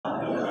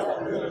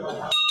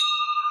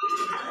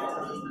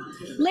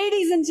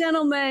Ladies and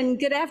gentlemen,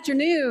 good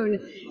afternoon.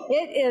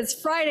 It is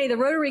Friday, the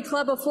Rotary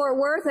Club of Fort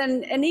Worth,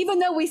 and even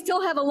though we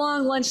still have a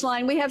long lunch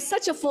line, we have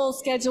such a full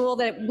schedule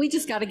that we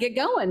just got to get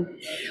going.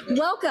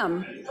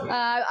 Welcome.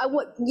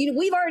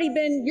 We've already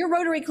been, your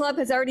Rotary Club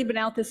has already been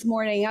out this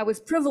morning. I was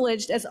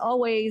privileged, as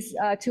always,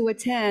 to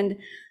attend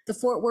the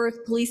Fort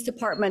Worth Police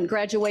Department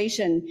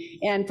graduation.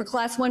 And for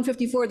class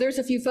 154, there's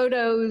a few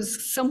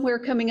photos somewhere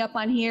coming up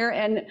on here.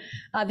 And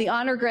the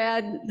honor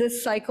grad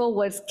this cycle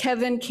was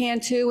Kevin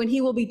Cantu, and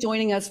he will be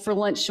joining us for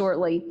lunch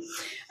shortly.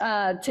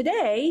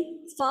 Today,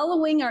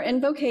 following our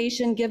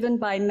invocation given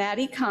by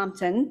Maddie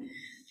Compton,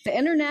 the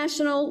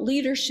international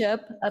leadership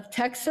of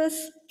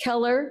Texas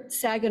Keller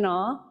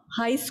Saginaw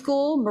High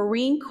School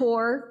Marine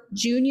Corps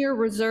Junior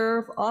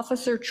Reserve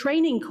Officer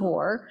Training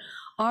Corps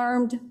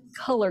Armed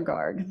Color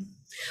Guard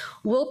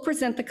will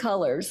present the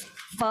colors,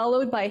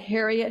 followed by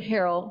Harriet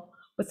Harrell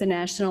with the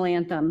national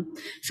anthem.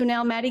 So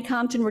now Maddie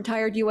Compton,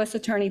 retired U.S.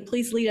 Attorney,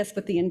 please lead us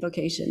with the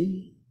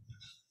invocation.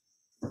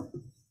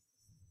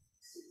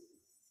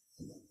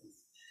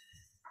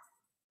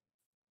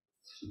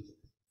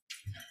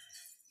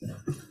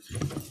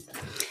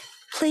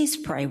 Please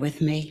pray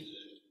with me.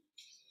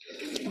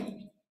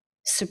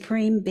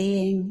 Supreme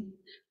Being,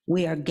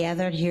 we are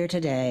gathered here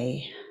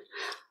today,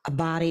 a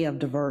body of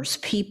diverse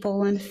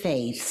people and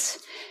faiths,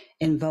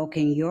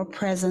 invoking your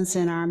presence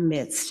in our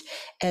midst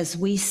as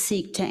we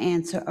seek to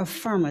answer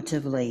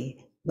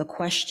affirmatively the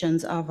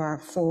questions of our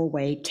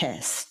four-way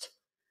test.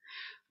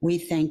 We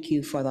thank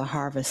you for the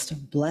harvest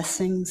of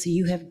blessings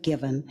you have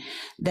given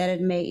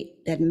that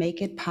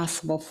make it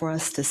possible for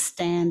us to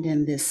stand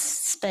in this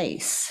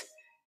space.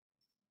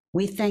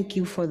 We thank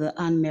you for the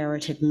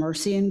unmerited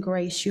mercy and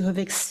grace you have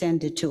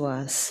extended to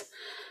us,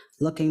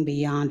 looking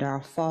beyond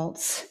our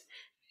faults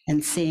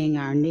and seeing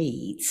our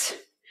needs.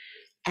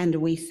 And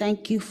we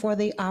thank you for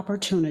the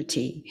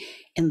opportunity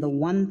in the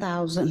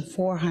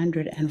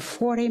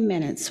 1,440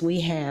 minutes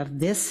we have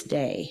this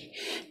day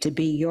to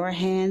be your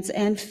hands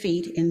and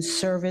feet in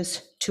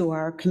service to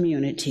our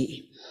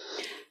community.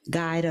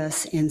 Guide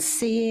us in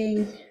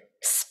seeing,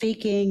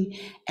 speaking,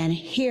 and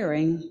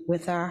hearing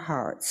with our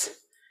hearts.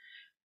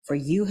 For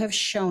you have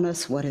shown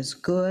us what is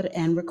good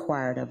and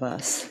required of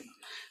us,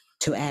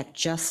 to act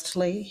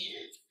justly,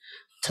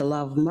 to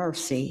love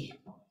mercy,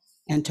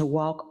 and to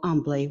walk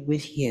humbly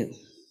with you.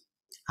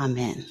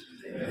 Amen.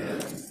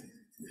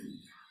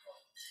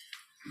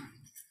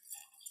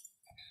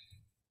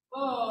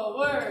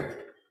 Forward,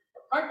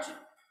 march.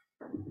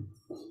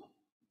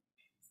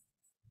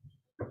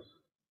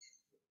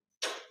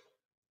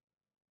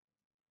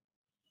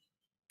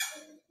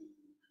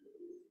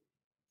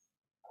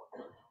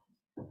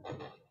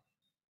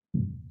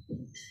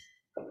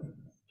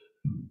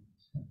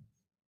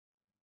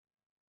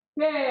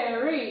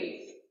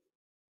 Carry.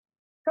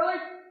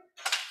 Colors.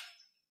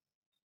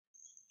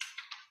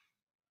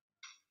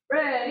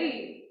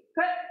 Ready,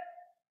 cut.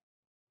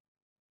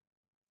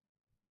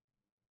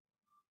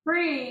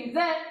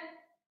 Present.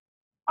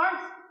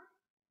 Arms.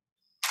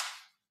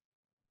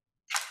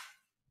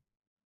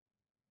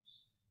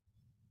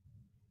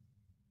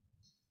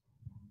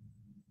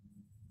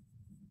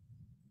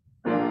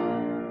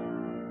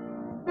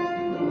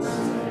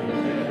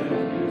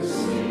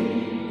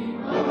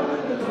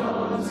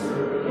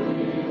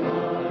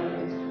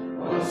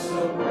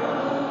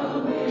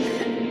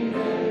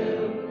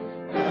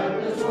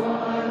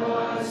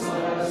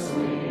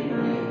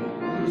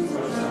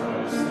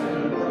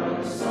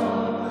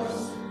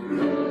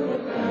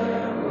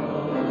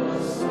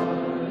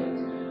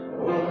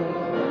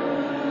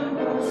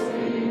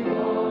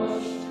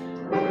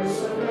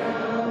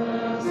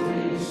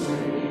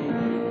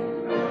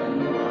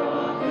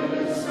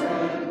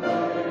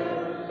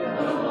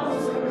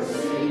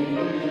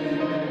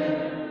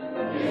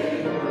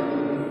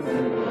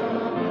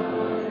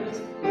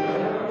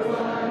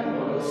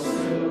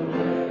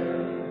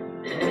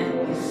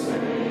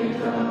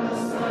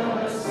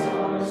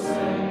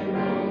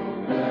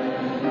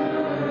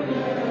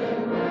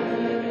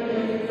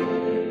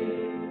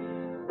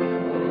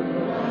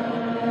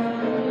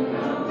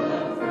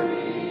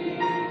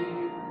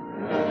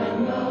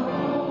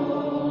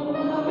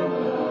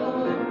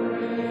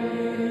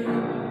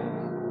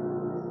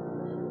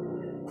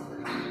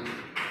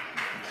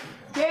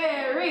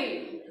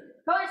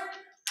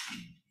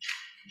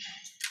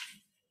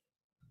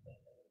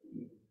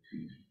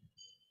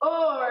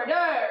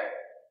 Order.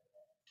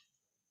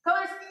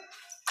 Colors.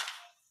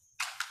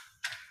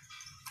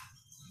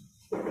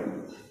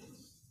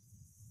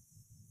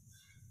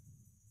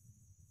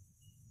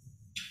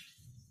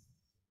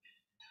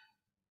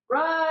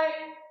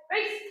 Right.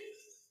 Face.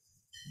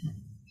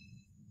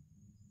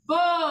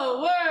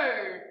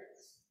 Forward.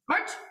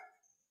 March.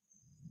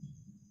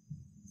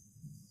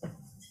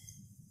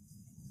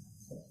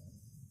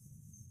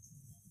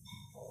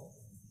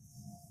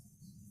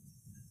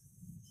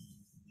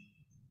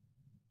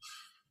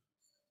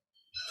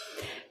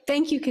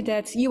 Thank you,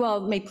 cadets. You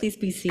all may please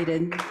be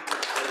seated.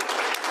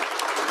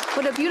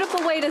 What a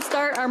beautiful way to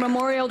start our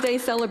Memorial Day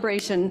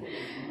celebration.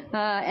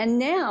 And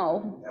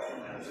now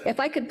If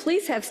I could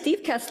please have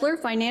Steve Kessler,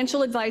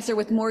 financial advisor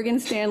with Morgan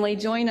Stanley,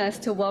 join us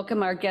to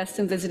welcome our guests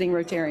and visiting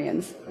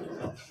Rotarians.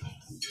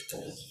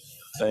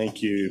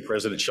 Thank you,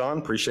 President Sean.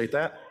 Appreciate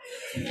that.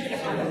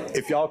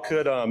 If y'all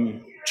could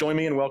join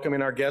me in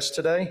welcoming our guests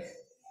today.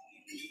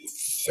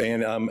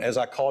 And as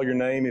I call your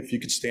name, if you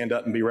could stand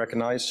up and be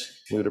recognized,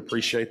 we would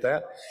appreciate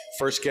that.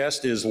 First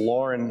guest is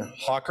Lauren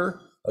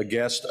Hawker, a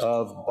guest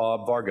of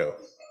Bob Vargo.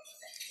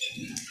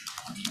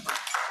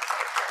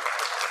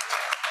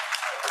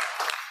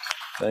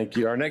 Thank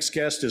you. Our next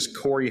guest is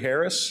Corey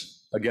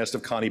Harris, a guest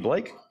of Connie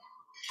Blake.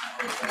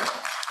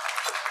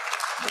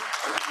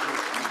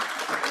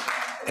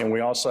 And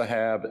we also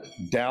have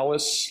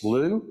Dallas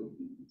Liu,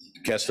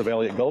 guest of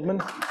Elliot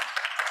Goldman.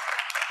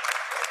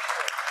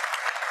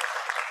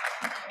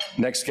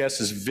 Next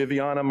guest is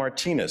Viviana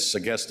Martinez, a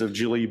guest of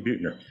Julie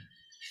Buechner.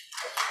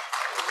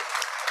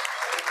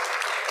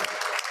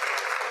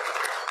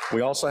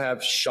 We also have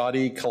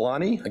Shadi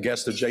Kalani, a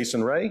guest of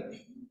Jason Ray.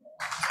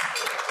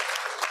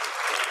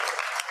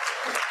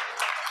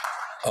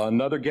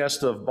 Another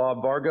guest of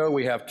Bob Vargo,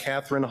 we have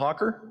Catherine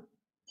Hawker.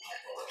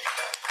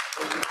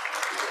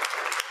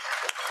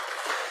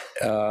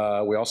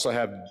 We also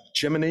have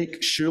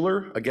Jiminique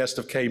Schuler, a guest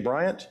of Kay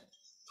Bryant.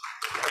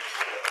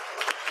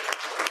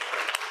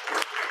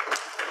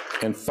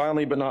 And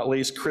finally, but not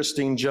least,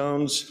 Christine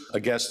Jones, a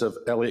guest of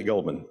Elliot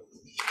Goldman.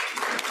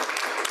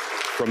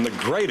 From the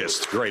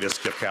greatest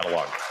gift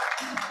catalog.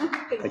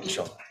 Thank you,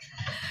 Sean.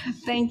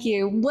 Thank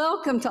you.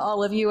 Welcome to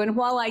all of you. And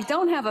while I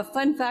don't have a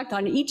fun fact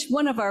on each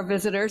one of our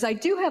visitors, I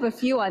do have a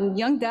few on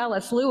young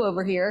Dallas Liu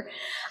over here.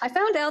 I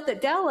found out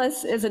that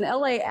Dallas is an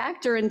LA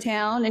actor in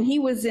town, and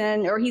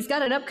he's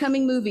got an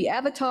upcoming movie,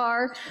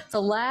 Avatar,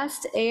 The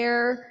Last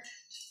Air,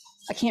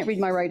 I can't read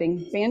my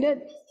writing,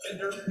 Bender,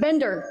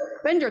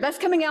 that's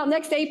coming out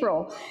next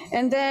April.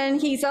 And then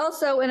he's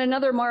also in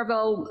another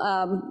Marvel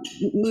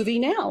movie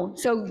now.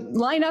 So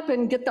line up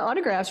and get the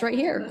autographs right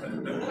here.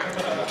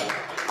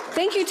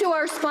 Thank you to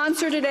our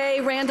sponsor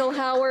today, Randall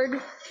Howard.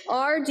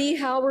 R.D.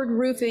 Howard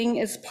Roofing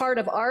is part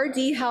of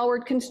R.D.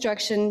 Howard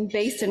Construction,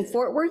 based in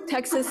Fort Worth,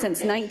 Texas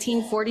since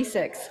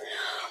 1946.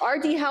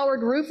 R.D.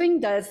 Howard Roofing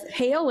does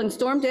hail and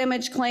storm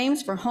damage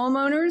claims for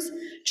homeowners,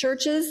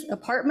 churches,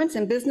 apartments,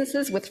 and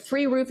businesses with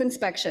free roof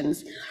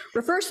inspections.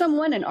 Refer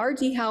someone and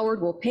R.D.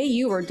 Howard will pay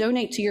you or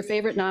donate to your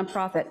favorite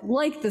nonprofit,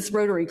 like this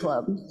Rotary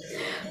Club.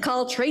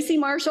 Call Tracy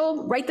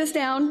Marshall, write this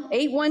down,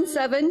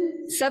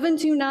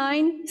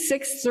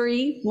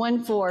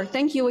 817-729-6314.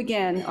 Thank you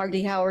again,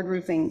 R.D. Howard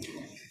Roofing.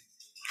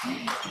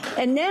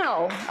 And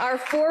now, our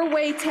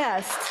four-way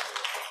test.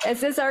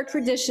 As is our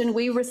tradition,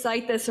 we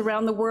recite this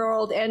around the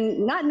world,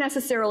 and not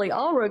necessarily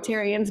all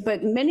Rotarians,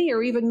 but many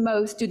or even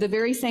most do the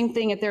very same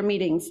thing at their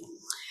meetings.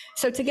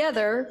 So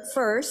together,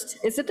 first,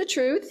 is it the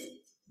truth?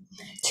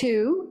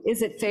 2,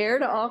 is it fair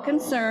to all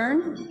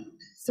concerned?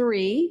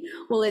 3,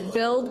 will it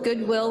build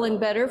goodwill and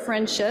better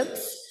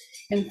friendships?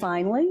 And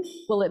finally,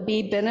 will it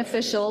be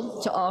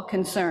beneficial to all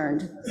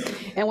concerned?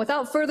 And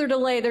without further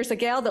delay, there's a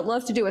gal that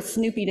loves to do a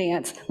Snoopy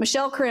dance.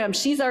 Michelle Krim,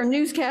 she's our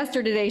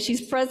newscaster today.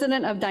 She's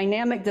president of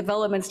Dynamic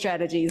Development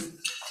Strategies.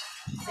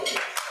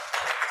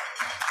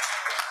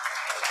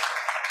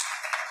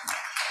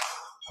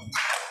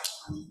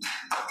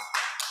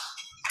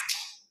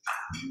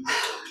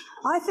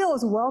 I feel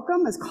as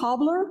welcome as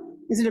cobbler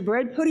is at a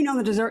bread pudding on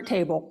the dessert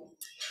table.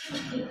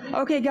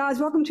 Okay, guys,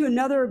 welcome to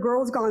another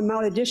Girls Gone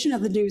Mild edition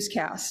of the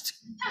newscast.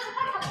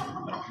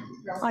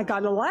 I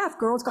got a laugh,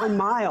 Girls Gone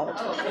Mild.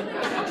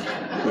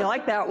 You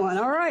like that one?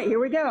 All right, here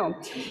we go.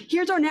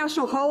 Here's our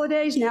national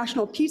holidays: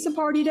 National Pizza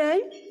Party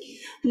Day,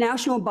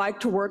 National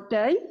Bike to Work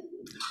Day,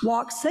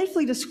 Walk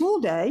Safely to School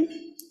Day,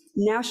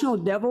 National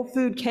Devil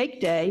Food Cake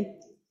Day,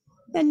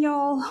 and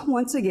y'all,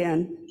 once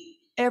again,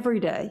 every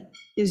day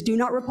is Do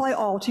Not Reply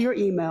All to your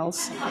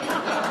emails.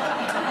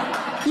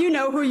 You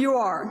know who you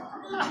are.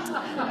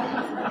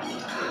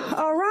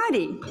 All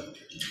righty.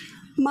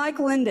 Mike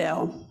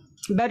Lindell,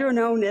 better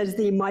known as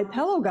the My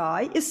Pillow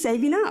guy, is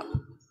saving up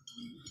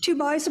to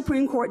buy a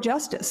Supreme Court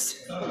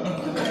justice.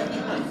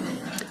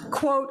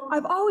 Quote,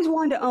 I've always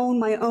wanted to own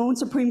my own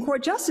Supreme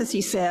Court justice,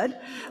 he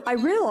said. I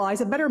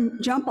realize I better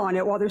jump on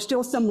it while there's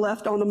still some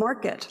left on the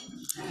market.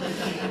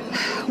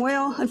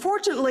 Well,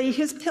 unfortunately,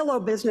 his pillow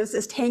business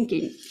is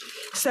tanking.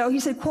 So he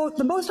said, quote,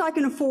 the most I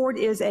can afford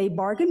is a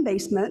bargain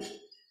basement,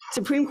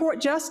 Supreme Court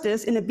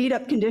justice in a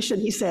beat-up condition,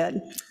 he said.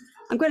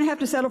 I'm going to have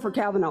to settle for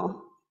Kavanaugh.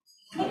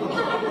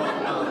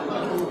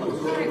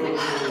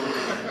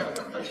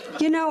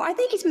 You know, I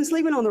think he's been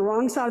sleeping on the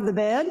wrong side of the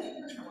bed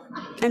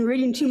and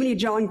reading too many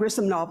John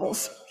Grisham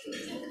novels.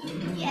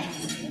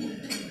 Yes.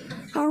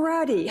 All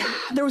righty.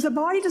 There was a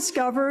body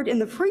discovered in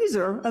the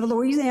freezer of a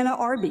Louisiana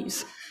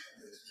Arby's.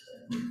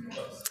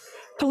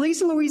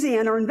 Police in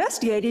Louisiana are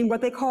investigating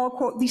what they call,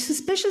 quote, the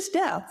suspicious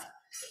death,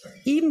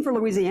 even for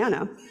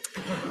Louisiana,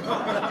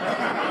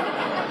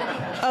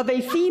 of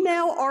a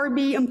female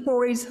RB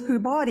employee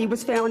whose body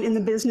was found in the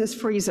business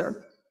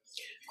freezer.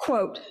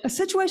 Quote, a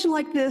situation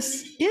like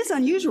this is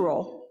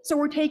unusual, so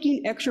we're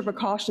taking extra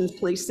precautions,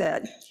 police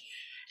said.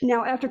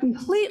 Now, after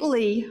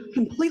completely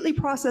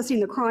processing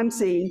the crime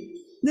scene,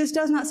 this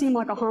does not seem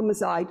like a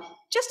homicide,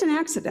 just an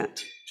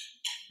accident.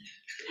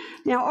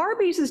 Now,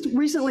 Arby's has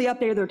recently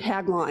updated their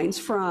taglines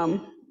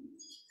from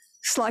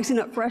slicing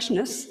up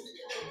freshness,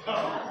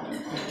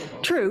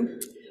 true,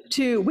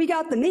 to we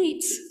got the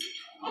meats,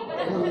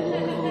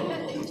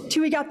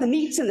 to we got the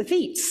meats and the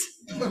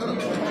feets.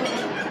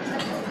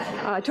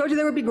 I told you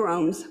there would be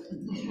groans.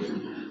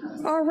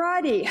 All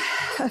righty.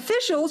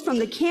 Officials from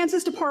the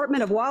Kansas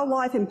Department of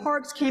Wildlife and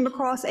Parks came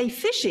across a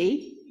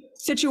fishy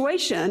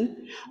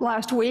situation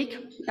last week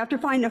after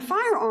finding a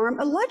firearm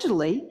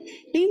allegedly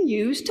being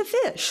used to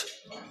fish.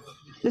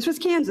 This was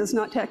Kansas,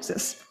 not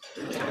Texas.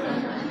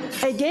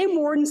 A game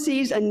warden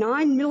seized a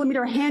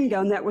 9mm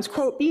handgun that was,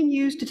 quote, being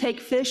used to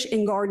take fish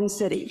in Garden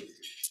City.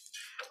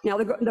 Now,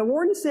 the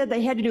warden said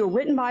they had to do a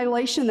written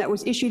violation that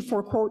was issued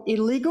for, quote,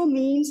 illegal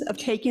means of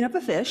taking up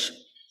a fish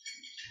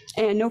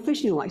and no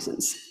fishing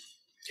license.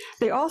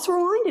 They also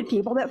reminded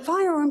people that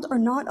firearms are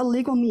not a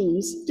legal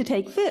means to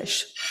take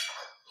fish.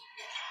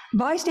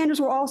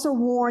 Bystanders were also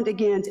warned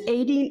against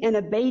aiding and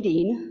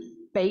abetting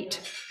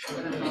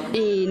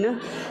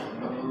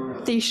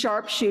these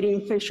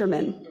sharpshooting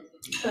fishermen.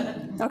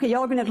 Okay,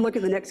 y'all are gonna have to look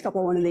at the next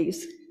couple one of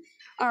these.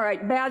 All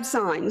right, bad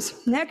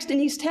signs. Next, in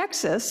East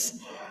Texas,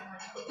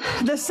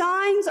 the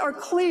signs are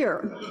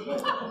clear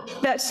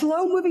that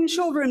slow-moving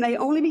children may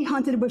only be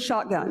hunted with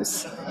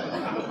shotguns.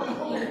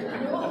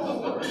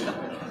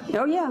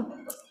 Oh, yeah.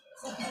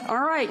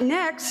 All right,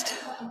 next,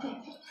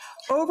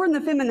 over in the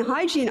feminine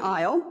hygiene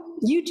aisle,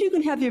 you too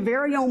can have your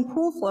very own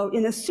pool float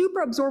in a super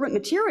absorbent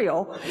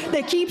material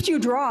that keeps you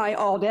dry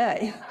all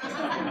day.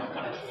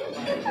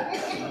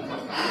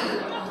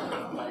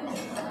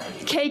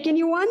 Cake,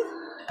 anyone?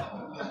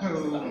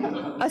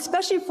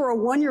 Especially for a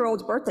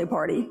 1-year-old's birthday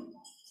party.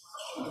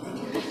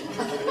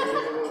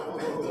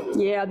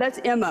 Yeah, that's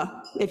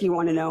Emma, if you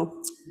want to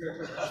know.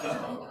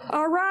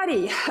 All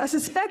righty, a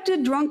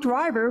suspected drunk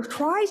driver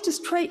tries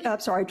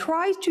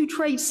to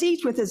trade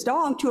seats with his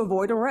dog to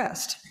avoid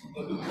arrest.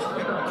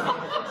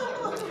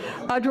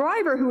 A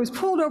driver who was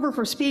pulled over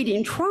for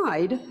speeding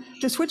tried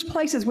to switch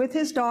places with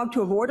his dog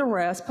to avoid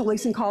arrest,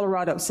 police in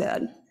Colorado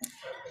said.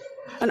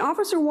 An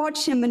officer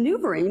watched him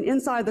maneuvering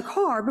inside the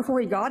car before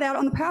he got out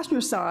on the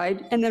passenger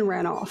side and then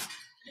ran off,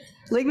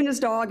 leaving his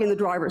dog in the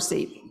driver's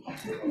seat.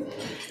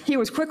 He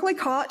was quickly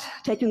caught,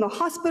 taken to the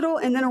hospital,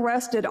 and then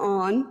arrested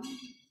on,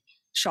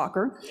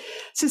 shocker,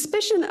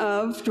 suspicion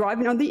of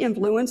driving under the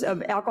influence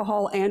of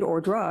alcohol and/or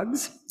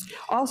drugs,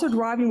 also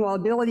driving while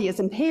ability is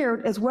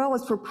impaired, as well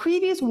as for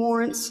previous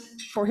warrants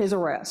for his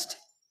arrest.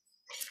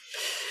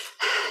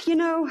 You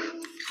know,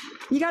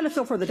 you got to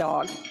feel for the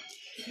dog.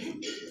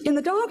 In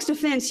the dog's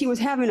defense, he was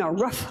having a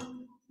rough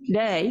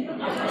day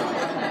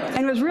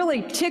and was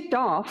really ticked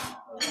off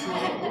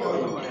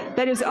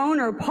that his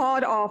owner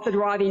pawed off the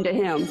driving to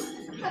him.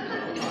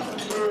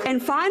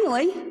 And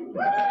finally,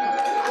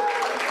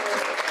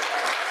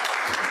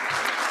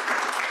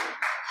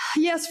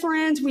 yes,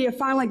 friends, we have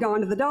finally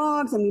gone to the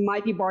dogs, and we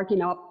might be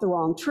barking up the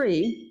wrong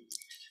tree.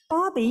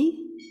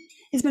 Bobby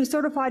has been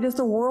certified as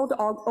the world's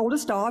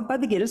oldest dog by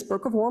the Guinness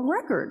Book of World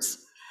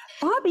Records.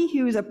 Bobby,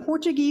 who is a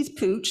Portuguese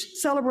pooch,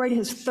 celebrated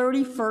his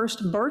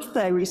 31st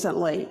birthday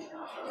recently.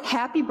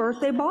 Happy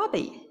birthday,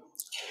 Bobby.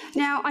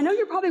 Now, I know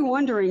you're probably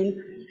wondering,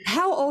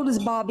 how old is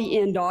Bobby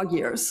in dog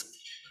years?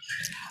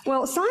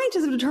 Well,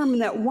 scientists have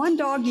determined that 1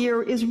 dog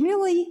year is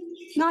really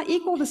not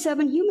equal to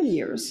 7 human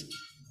years.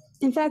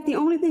 In fact, the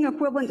only thing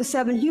equivalent to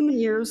 7 human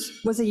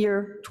years was the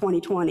year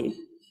 2020.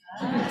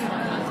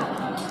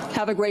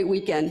 Have a great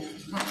weekend.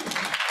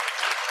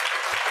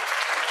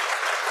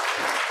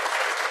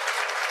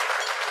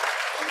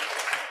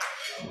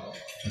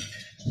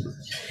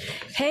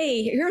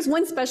 Hey, here's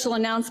one special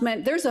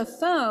announcement. There's a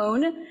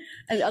phone,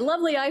 a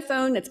lovely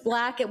iPhone. It's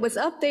black. It was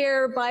up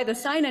there by the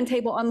sign-in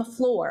table on the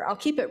floor. I'll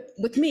keep it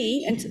with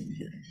me, and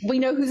we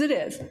know whose it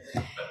is.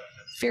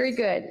 Very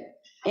good.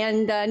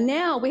 And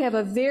now we have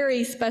a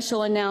very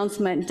special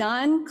announcement.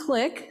 Don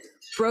Click,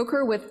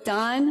 broker with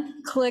Don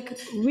Click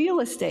Real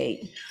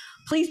Estate.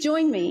 Please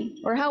join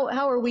me. Or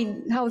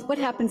what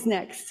happens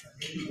next?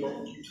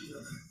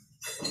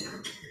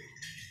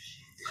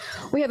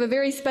 We have a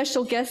very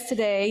special guest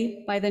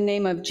today by the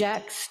name of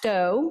Jack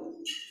Stowe.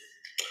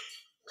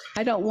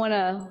 I don't want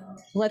to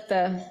let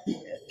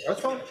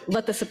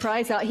the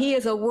surprise out. He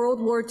is a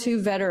World War II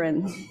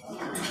veteran.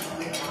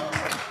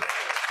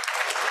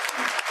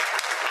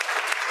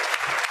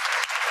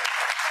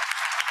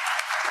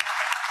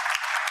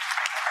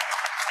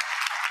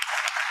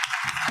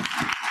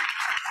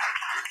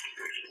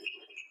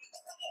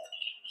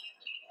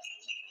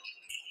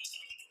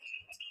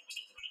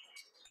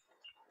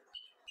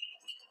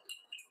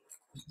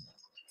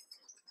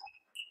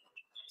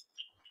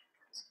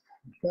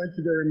 Thank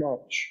you very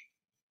much.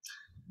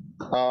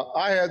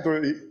 I had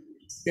the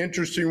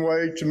interesting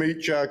way to meet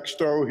Jack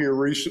Stowe here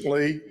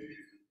recently.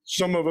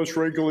 Some of us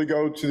regularly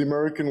go to the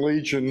American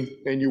Legion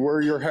and you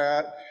wear your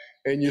hat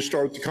and you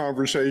start the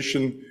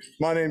conversation.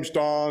 My name's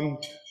Don.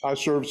 I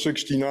served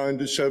 69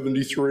 to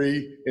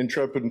 73,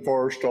 intrepid and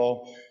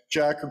Forrestal.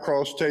 Jack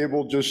across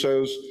table just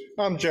says,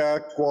 "I'm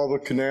Jack,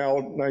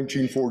 Guadalcanal,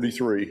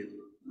 1943."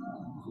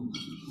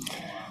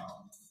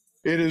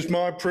 It is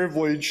my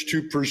privilege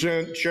to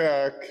present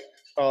Jack.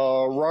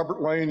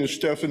 Robert Lane is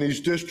Stephanie's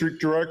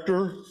district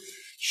director.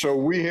 So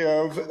we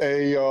have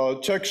a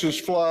Texas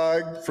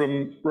flag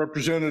from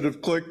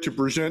Representative Click to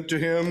present to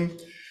him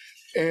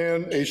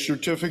and a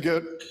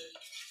certificate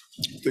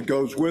that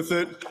goes with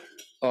it.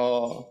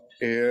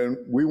 And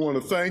we want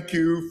to thank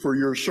you for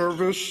your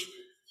service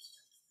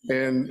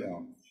and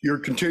your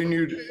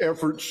continued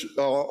efforts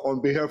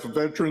on behalf of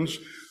veterans.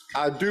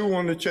 I do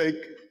want to take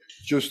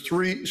just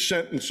 3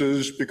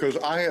 sentences because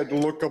I had to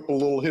look up a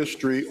little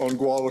history on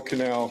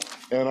Guadalcanal,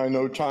 and I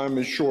know time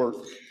is short.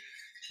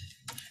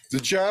 The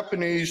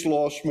Japanese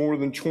lost more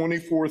than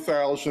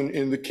 24,000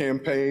 in the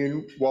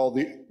campaign, while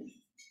the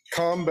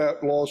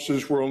combat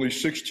losses were only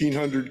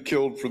 1,600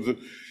 killed for the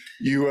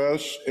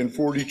US and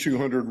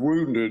 4,200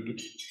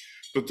 wounded.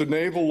 But the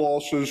naval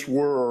losses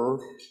were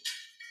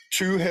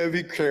 2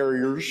 heavy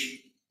carriers,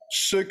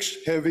 6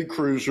 heavy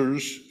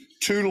cruisers,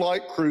 2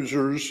 light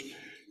cruisers,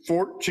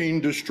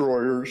 14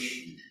 destroyers.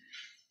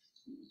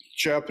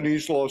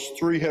 Japanese lost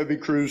 3 heavy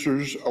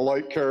cruisers, a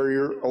light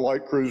carrier, a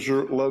light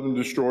cruiser, 11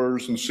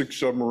 destroyers, and 6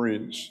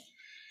 submarines.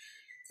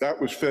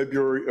 That was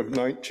February of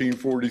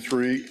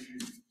 1943.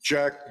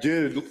 Jack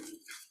did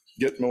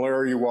get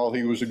malaria while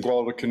he was in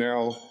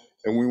Guadalcanal,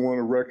 and we want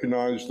to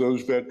recognize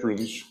those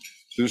veterans.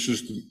 This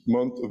is the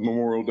month of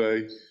Memorial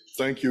Day.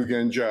 Thank you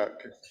again, Jack.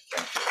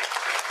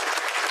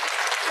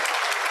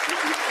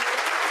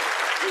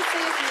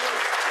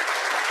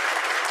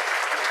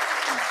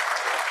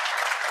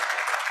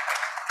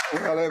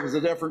 Well, it was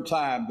a different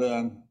time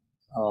then.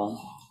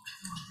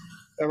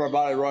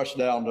 Everybody rushed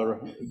down to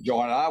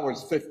join. I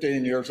was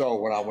 15 years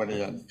old when I went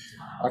in.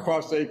 I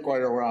crossed the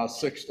equator when I was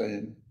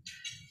 16.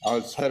 I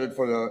was headed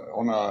for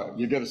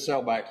you get a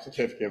sailback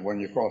certificate when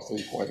you cross the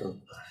equator.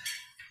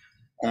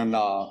 And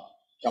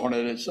on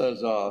it, it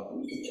says,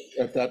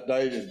 at that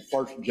date,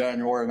 1st of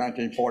January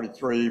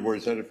 1943, we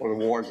was headed for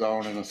the war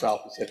zone in the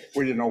South Pacific.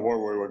 We didn't know where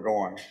we were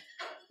going.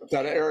 But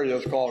that area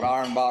is called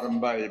Iron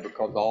Bottom Bay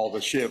because all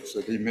the ships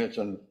that he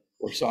mentioned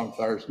were sunk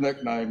there. It's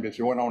nicknamed, if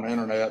you went on the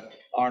internet,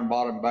 Iron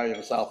Bottom Bay in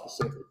the South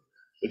Pacific.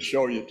 It'd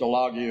show you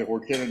Tulagi, where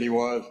Kennedy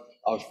was.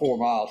 I was 4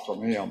 miles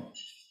from him.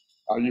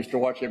 I used to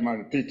watch him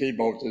on the PT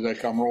boats as they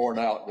come roaring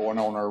out, going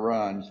on their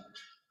runs.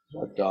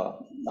 But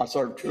I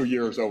served 2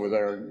 years over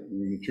there,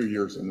 and 2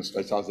 years in the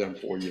States. I was there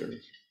 4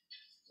 years.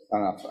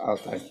 And I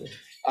thank you.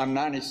 I'm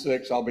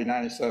 96, I'll be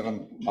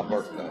 97, my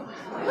birthday.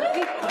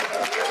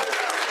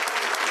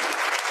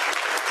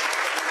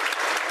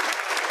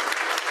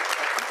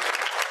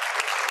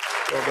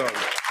 Well done.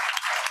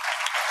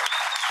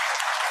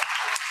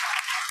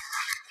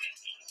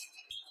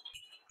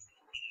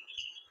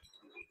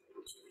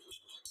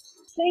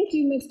 Thank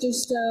you, Mr.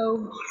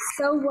 Stowe.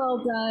 So well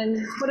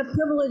done. What a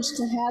privilege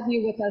to have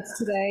you with us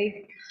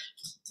today.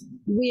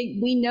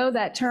 We know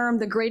that term,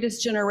 the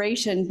greatest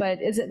generation,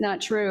 but is it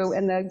not true?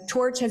 And the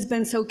torch has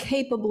been so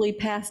capably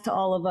passed to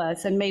all of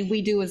us, and may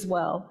we do as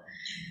well.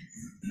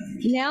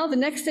 Now, the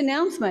next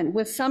announcement.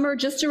 With summer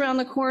just around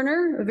the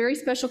corner, a very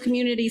special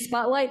community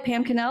spotlight.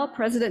 Pam Cannell,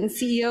 President and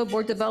CEO,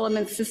 Board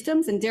Development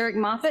Systems, and Derek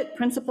Moffitt,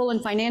 Principal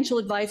and Financial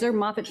Advisor,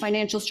 Moffitt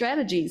Financial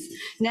Strategies,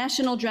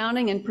 National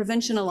Drowning and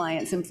Prevention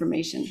Alliance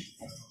information.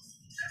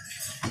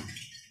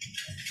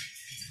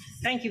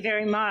 Thank you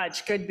very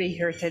much. Good to be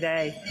here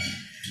today.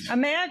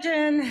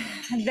 Imagine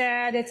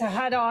that it's a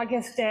hot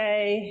August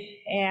day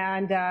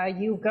and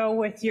you go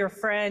with your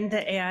friend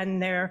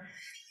and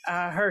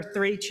her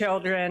 3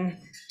 children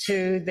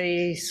to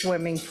the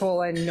swimming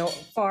pool in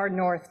far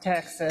north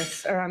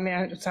Texas,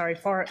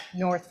 far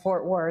north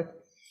Fort Worth.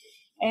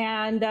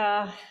 And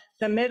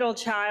the middle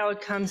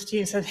child comes to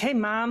you and says, "Hey,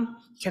 Mom,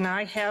 can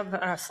I have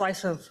a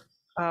slice of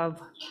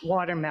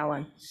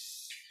watermelon?"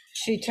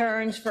 She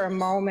turns for a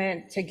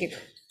moment to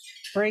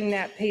bring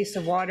that piece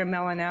of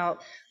watermelon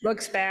out,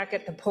 looks back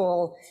at the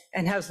pool,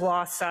 and has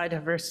lost sight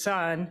of her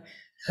son,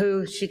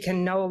 who she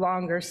can no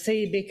longer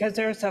see because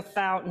there's a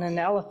fountain, an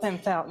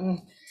elephant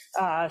fountain,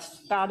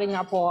 spouting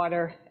up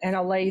water, and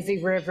a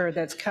lazy river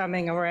that's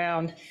coming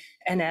around.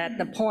 And at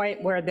the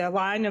point where the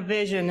line of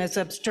vision is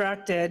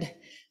obstructed,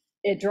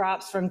 it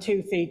drops from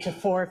 2 feet to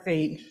 4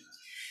 feet.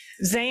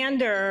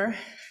 Xander,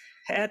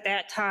 at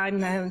that time,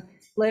 then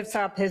lifts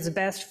up his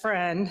best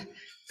friend,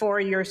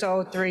 4 years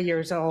old, 3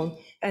 years old,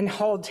 and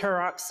holds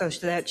her up so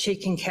that she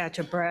can catch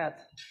a breath.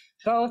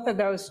 Both of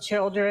those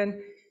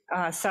children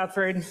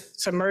suffered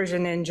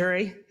submersion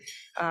injury.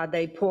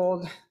 They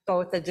pulled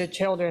both of the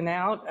children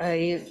out.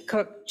 A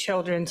Cook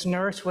children's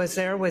nurse was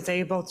there, was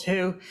able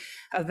to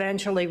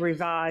eventually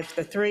revive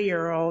the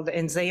 3-year-old,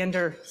 and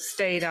Xander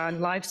stayed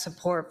on life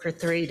support for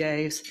 3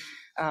 days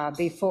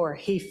before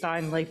he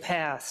finally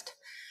passed.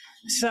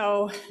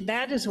 So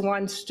that is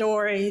one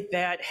story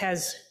that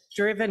has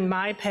driven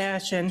my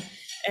passion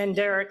and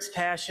Derek's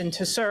passion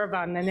to serve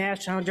on the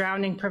National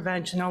Drowning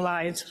Prevention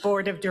Alliance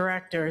Board of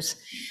Directors.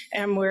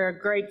 And we're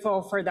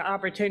grateful for the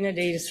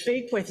opportunity to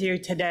speak with you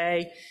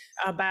today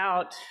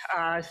about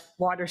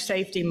Water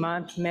Safety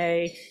Month,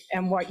 May,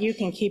 and what you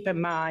can keep in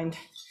mind.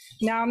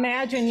 Now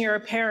imagine you're a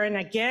parent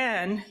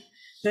again.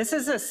 This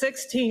is a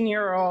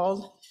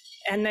 16-year-old,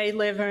 and they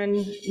live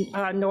in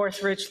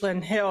North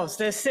Richland Hills.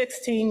 This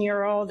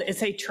 16-year-old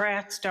is a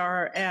track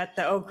star at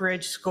the Oak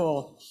Ridge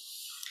School.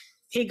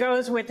 He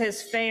goes with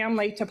his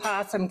family to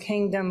Possum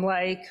Kingdom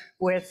Lake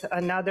with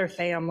another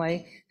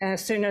family, and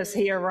as soon as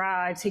he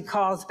arrives, he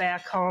calls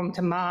back home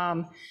to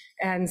mom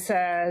and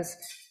says,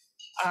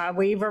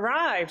 we've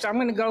arrived, I'm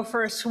gonna go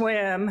for a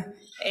swim,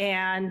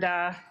 and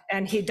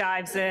he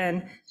dives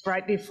in.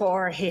 Right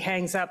before he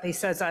hangs up, he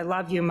says, I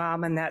love you,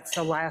 Mom, and that's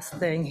the last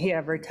thing he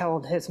ever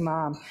told his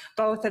mom.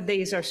 Both of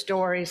these are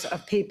stories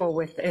of people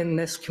within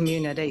this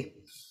community.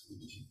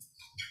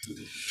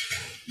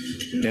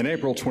 In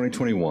April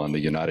 2021, the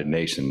United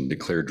Nations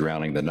declared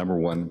drowning the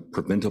 #1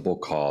 preventable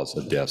cause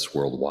of deaths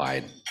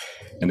worldwide.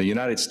 In the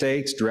United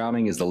States,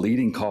 drowning is the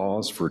leading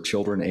cause for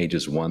children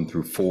ages 1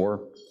 through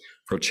 4.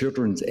 For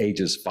children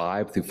ages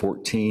 5 through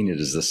 14, it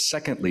is the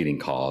second leading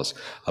cause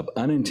of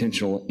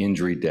unintentional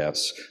injury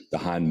deaths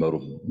behind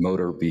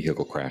motor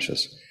vehicle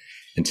crashes.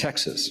 In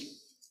Texas,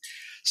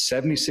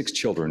 76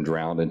 children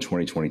drowned in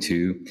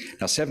 2022.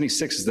 Now,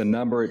 76 is the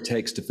number it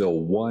takes to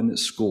fill one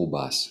school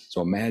bus.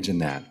 So imagine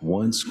that,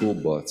 one school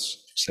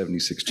bus,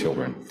 76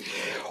 children.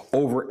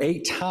 Over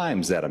 8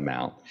 times that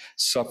amount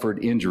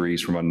suffered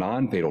injuries from a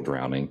non-fatal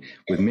drowning,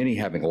 with many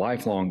having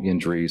lifelong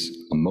injuries,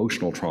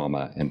 emotional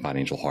trauma, and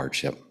financial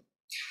hardship.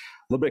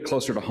 A little bit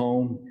closer to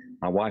home,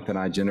 my wife and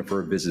I,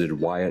 Jennifer, visited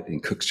Wyatt in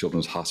Cook's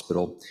Children's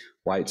Hospital.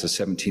 Wyatt's a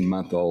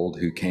 17-month-old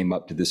who came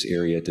up to this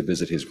area to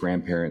visit his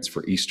grandparents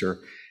for Easter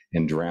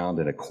and drowned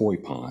in a koi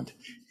pond.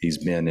 He's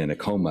been in a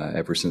coma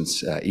ever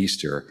since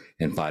Easter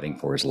and fighting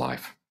for his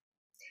life.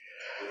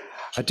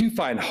 I do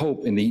find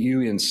hope in the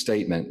UN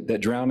statement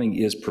that drowning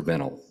is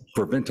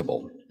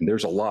preventable, and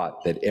there's a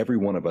lot that every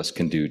one of us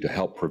can do to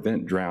help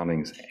prevent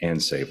drownings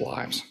and save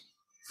lives.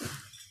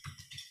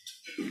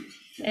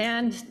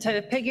 And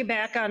to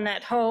piggyback on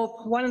that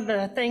hope, one of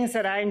the things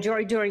that I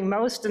enjoy doing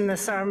most in the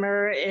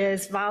summer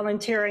is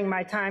volunteering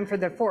my time for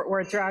the Fort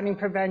Worth Drowning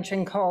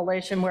Prevention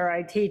Coalition, where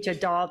I teach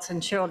adults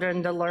and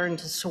children to learn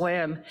to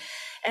swim.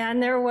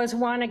 And there was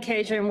one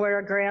occasion where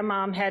a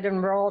grandmom had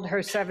enrolled her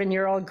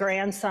 7-year-old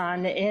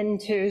grandson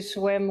into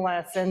swim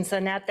lessons.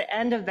 And at the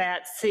end of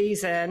that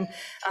season,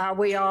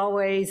 we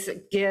always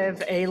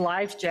give a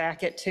life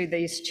jacket to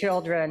these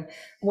children.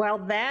 Well,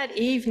 that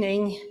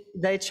evening,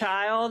 the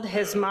child,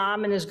 his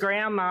mom, and his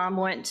grandmom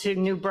went to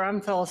New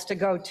Braunfels to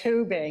go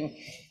tubing.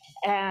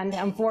 And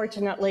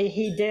unfortunately,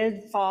 he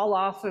did fall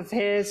off of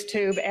his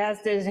tube,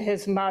 as did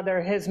his mother.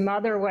 His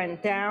mother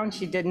went down.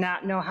 She did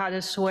not know how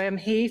to swim.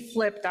 He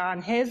flipped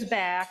on his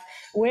back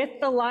with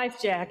the life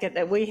jacket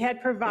that we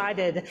had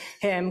provided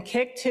him,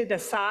 kicked to the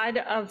side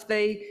of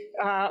the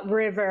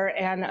river,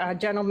 and a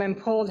gentleman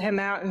pulled him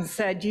out and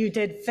said, "You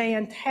did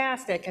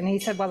fantastic." And he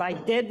said, "Well, I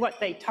did what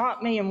they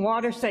taught me in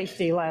water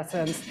safety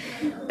lessons."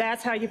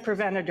 That's how you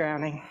prevent a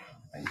drowning.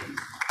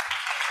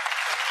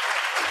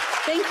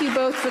 Thank you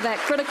both for that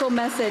critical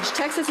message.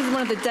 Texas is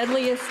one of the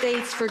deadliest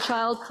states for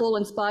child pool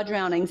and spa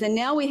drownings. And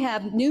now we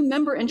have new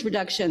member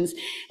introductions.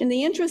 In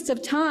the interest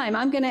of time,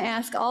 I'm going to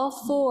ask all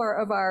 4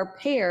 of our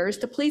pairs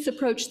to please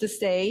approach the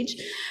stage.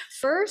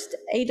 First,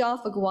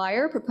 Adolph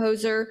Aguirre,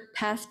 proposer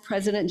past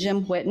President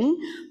Jim Whitten,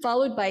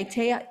 followed by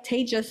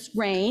Tejas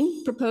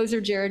Rain, proposer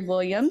Jared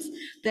Williams,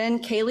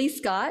 then Kaylee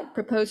Scott,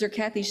 proposer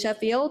Kathy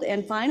Sheffield,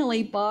 and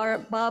finally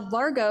Bob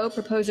Vargo,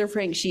 proposer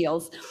Frank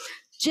Shields.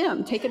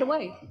 Jim, take it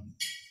away.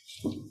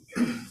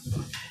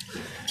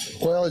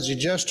 Well, as you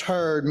just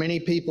heard,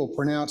 many people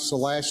pronounce the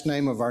last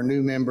name of our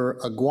new member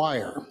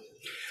Aguirre.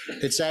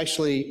 It's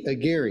actually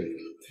Aguirre.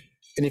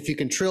 And if you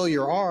can trill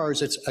your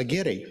R's, it's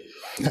Aguirre.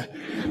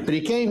 But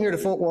he came here to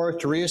Fort Worth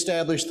to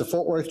reestablish the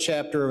Fort Worth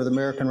chapter of the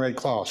American Red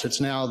Cross. It's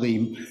now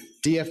the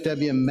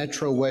DFW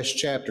Metro West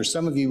chapter.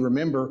 Some of you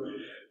remember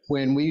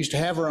when we used to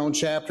have our own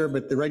chapter,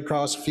 but the Red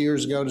Cross a few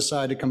years ago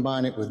decided to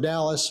combine it with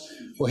Dallas.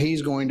 Well,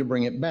 he's going to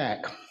bring it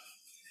back.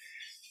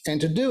 And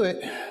to do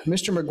it,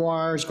 Mr.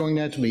 McGuire is going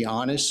to have to be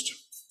honest,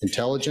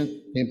 intelligent,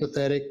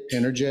 empathetic,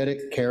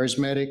 energetic,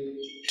 charismatic,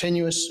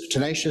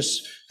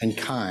 tenacious, and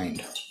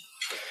kind.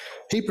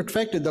 He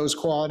perfected those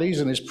qualities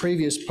in his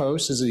previous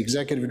post as the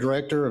executive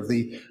director of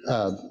the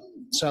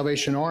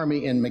Salvation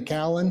Army in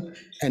McAllen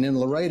and in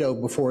Laredo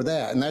before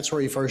that, and that's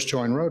where he first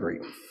joined Rotary.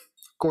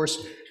 Of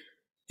course,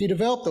 he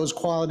developed those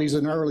qualities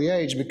at an early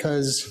age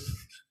because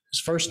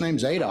his first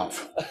name's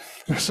Adolph.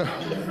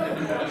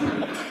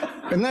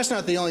 And that's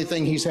not the only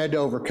thing he's had to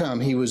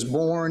overcome. He was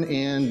born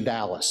in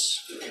Dallas.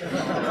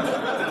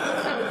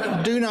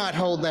 Do not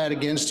hold that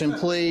against him,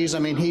 please. I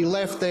mean, he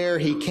left there,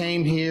 he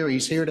came here,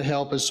 he's here to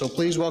help us. So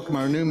please welcome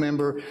our new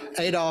member,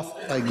 Adolph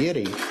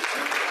Aguirre.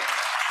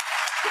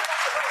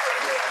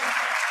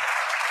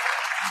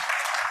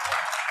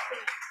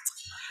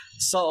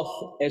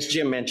 So, as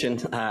Jim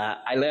mentioned,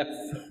 I left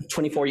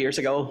 24 years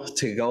ago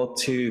to go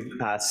to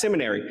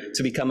seminary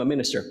to become a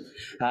minister.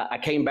 I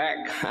came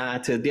back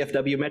to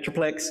DFW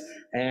Metroplex,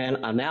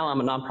 and now I'm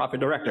a nonprofit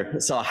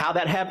director. So how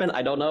that happened,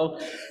 I don't know,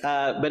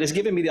 but it's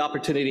given me the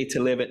opportunity to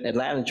live in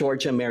Atlanta,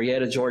 Georgia,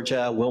 Marietta,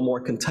 Georgia,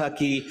 Wilmore,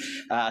 Kentucky,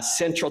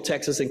 Central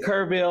Texas in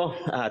Kerrville,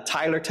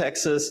 Tyler,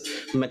 Texas,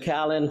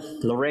 McAllen,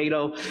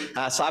 Laredo.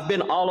 So I've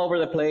been all over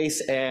the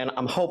place, and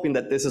I'm hoping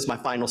that this is my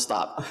final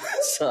stop.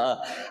 So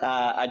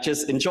I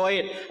just enjoy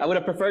it. I would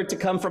have preferred to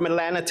come from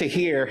Atlanta to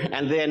here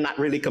and then not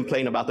really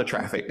complain about the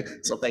traffic.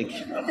 So thank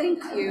you.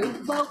 Thank you.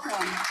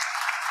 Welcome.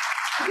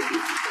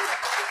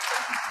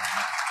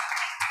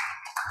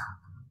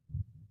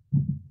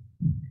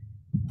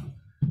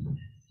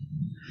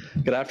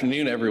 Good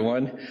afternoon,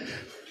 everyone.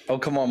 Oh,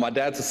 come on, my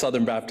dad's a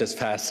Southern Baptist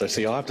pastor,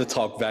 so you'll have to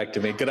talk back to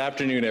me. Good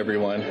afternoon,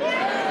 everyone.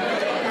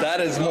 That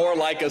is more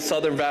like a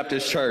Southern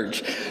Baptist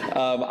church.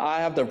 I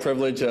have the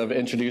privilege of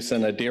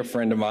introducing a dear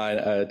friend of mine,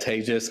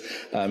 Tejas.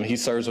 He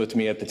serves with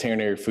me at the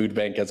Ternary Food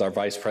Bank as our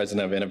Vice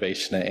President of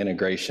Innovation and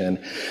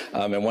Integration.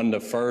 And one of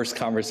the first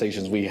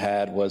conversations we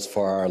had was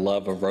for our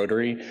love of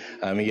Rotary.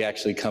 He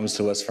actually comes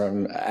to us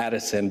from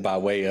Addison by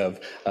way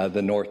of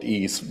the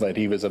Northeast, but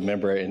he was a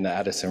member in the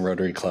Addison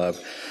Rotary Club.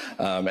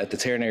 At the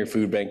Ternary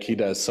Food Bank, he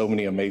does so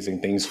many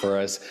amazing things for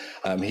us.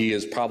 He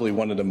is probably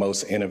one of the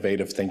most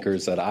innovative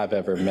thinkers that I've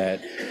ever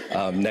met,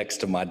 next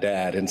to my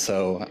dad. And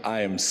so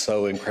I am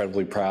so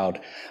incredibly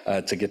proud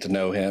to get to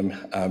know him.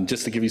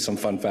 Just to give you some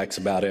fun facts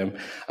about him,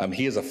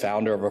 he is a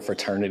founder of a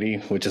fraternity,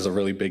 which is a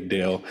really big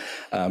deal.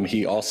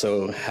 He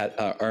also had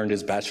earned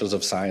his Bachelor's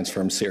of Science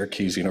from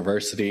Syracuse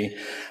University,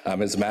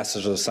 his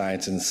Master's of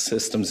Science in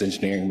Systems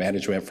Engineering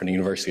Management from the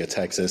University of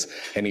Texas,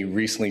 and he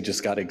recently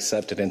just got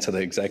accepted into the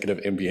Executive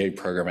MBA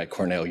program at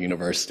Cornell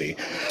University.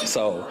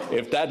 So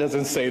if that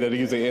doesn't say that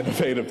he's an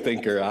innovative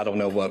thinker, I don't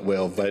know what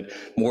will. But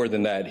more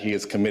than that, he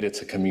is committed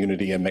to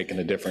community and making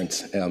a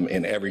difference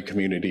in every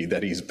community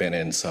that he's been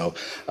in. So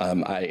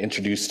I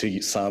introduce to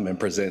you some and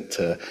present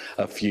to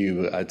a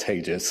few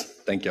Tejas.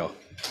 Thank y'all.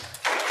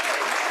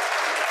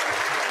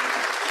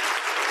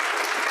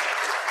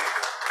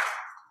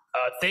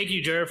 Thank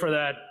you, Jared, for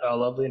that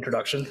lovely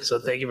introduction. So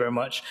thank you very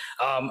much.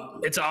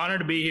 It's an honor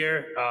to be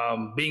here.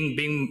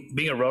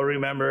 Being a Rotary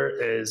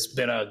member has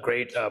been a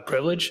great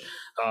privilege.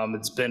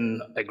 It's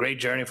been a great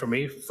journey for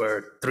me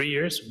for 3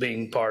 years,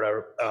 being part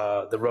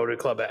of the Rotary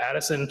Club at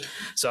Addison.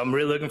 So I'm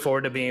really looking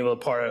forward to being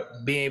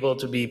able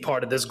to be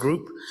part of this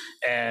group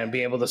and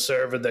being able to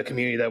serve the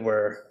community that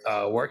we're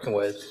working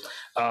with.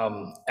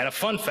 And a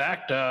fun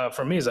fact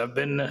for me is I've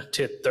been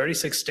to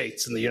 36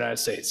 states in the United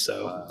States.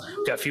 So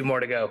got a few more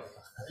to go.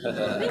 Thank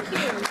you.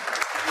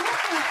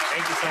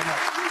 Thank you so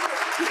much.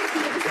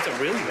 It's a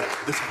really good.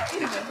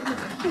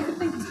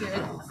 Thank you,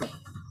 Jared.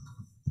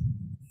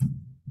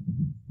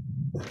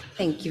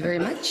 Thank you very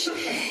much.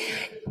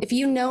 If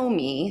you know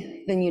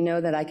me, then you know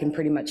that I can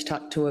pretty much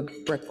talk to a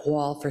brick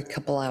wall for a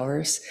couple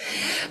hours.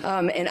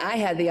 And I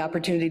had the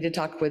opportunity to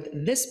talk with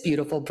this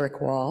beautiful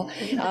brick wall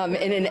in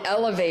an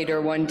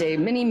elevator one day,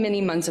 many, many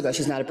months ago.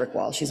 She's not a brick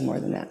wall, she's more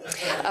than that.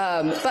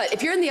 But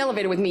if you're in the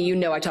elevator with me, you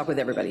know I talk with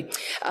everybody.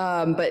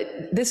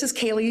 But this is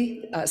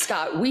Kaylee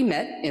Scott. We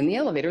met in the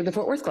elevator at the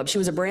Fort Worth Club. She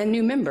was a brand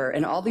new member,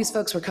 and all these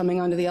folks were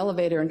coming onto the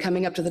elevator and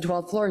coming up to the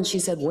 12th floor, and she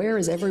said, "Where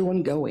is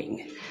everyone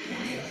going?"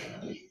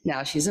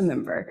 Now she's a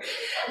member.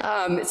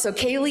 So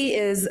Kaylee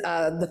is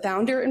the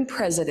founder and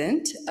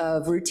president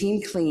of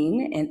Routine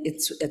Clean, and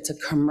it's a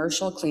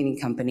commercial cleaning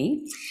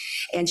company.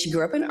 And she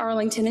grew up in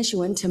Arlington, and she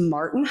went to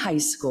Martin High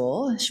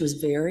School. She was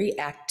very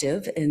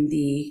active in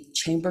the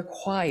chamber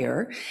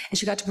choir, and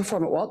she got to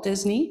perform at Walt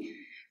Disney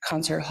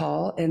Concert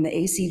Hall and the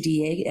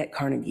ACDA at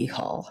Carnegie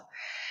Hall,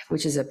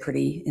 which is a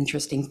pretty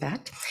interesting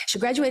fact. She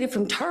graduated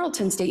from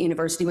Tarleton State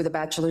University with a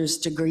bachelor's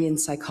degree in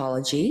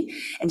psychology,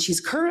 and she's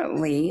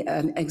currently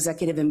an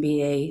executive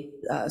MBA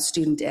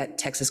student at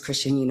Texas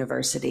Christian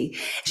University.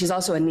 She's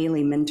also a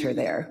Neely mentor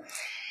there.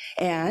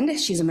 And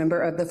she's a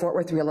member of the Fort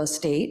Worth Real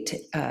Estate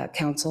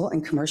Council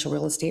and Commercial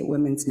Real Estate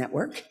Women's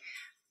Network.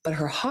 But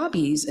her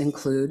hobbies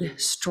include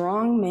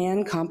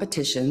strongman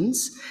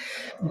competitions,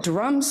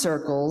 drum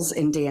circles,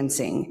 and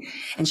dancing.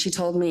 And she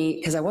told me,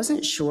 because I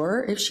wasn't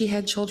sure if she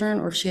had children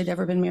or if she had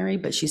ever been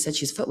married, but she said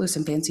she's footloose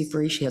and fancy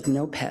free. She has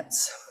no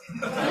pets.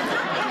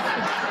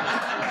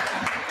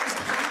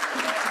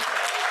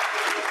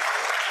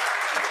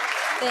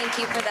 Thank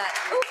you for that.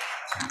 Ooh,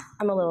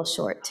 I'm a little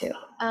short too.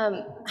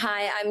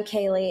 Hi, I'm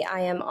Kaylee.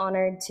 I am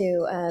honored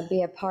to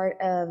be a part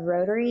of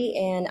Rotary,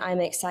 and I'm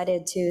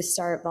excited to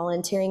start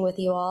volunteering with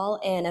you all.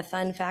 And a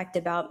fun fact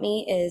about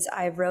me is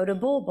I've rode a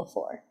bull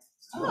before.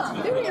 Oh,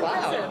 very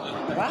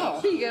impressive. Wow.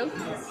 Here you go.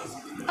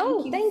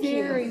 Oh, thank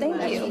you.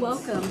 Thank you.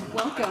 Welcome.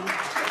 Welcome.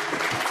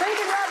 Frank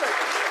and Robert.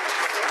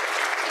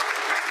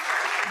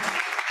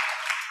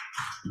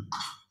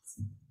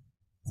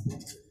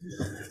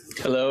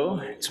 Hello,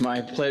 it's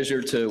my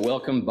pleasure to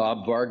welcome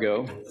Bob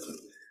Vargo.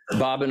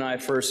 Bob and I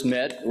first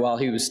met while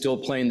he was still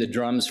playing the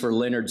drums for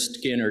Leonard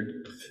Skinner.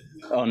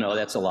 Oh no,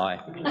 that's a lie.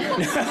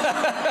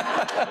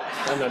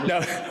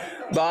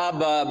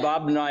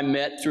 Bob and I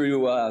met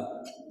through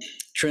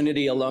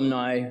Trinity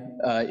alumni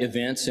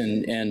events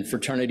and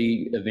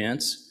fraternity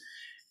events,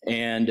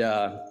 and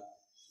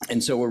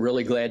so we're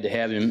really glad to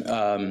have him.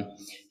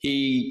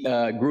 He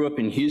grew up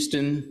in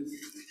Houston,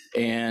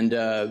 and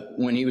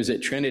when he was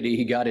at Trinity,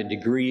 he got a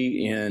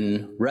degree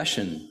in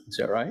Russian. Is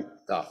that right?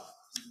 Oh.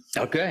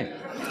 Okay.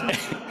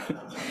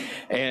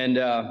 And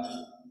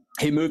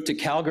he moved to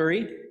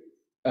Calgary,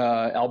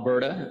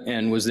 Alberta,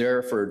 and was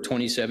there for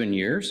 27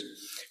 years,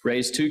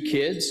 raised 2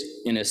 kids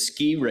in a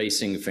ski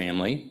racing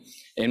family,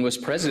 and was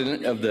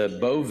president of the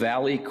Bow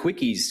Valley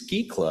Quickies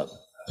Ski Club.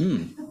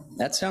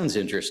 That sounds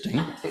interesting.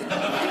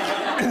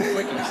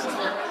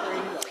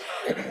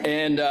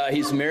 And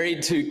he's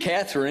married to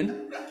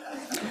Catherine,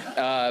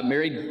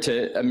 married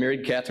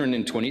Catherine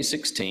in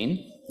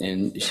 2016,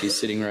 and she's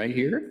sitting right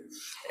here.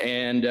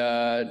 And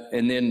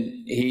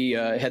then he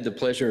had the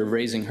pleasure of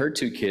raising her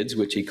 2 kids,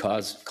 which he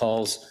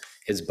calls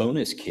his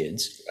bonus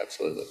kids.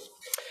 Absolutely.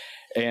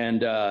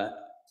 And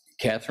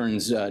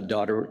Catherine's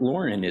daughter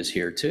Lauren is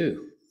here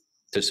too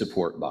to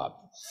support Bob.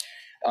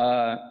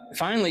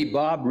 Finally,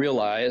 Bob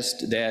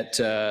realized that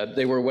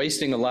they were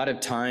wasting a lot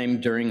of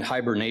time during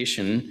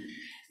hibernation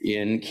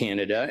in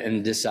Canada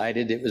and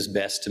decided it was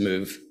best to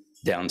move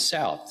down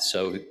south.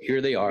 So here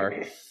they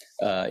are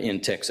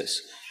in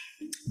Texas.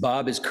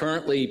 Bob is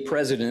currently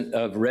president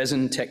of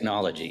Resin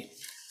Technology.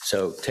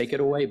 So take it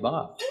away,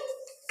 Bob.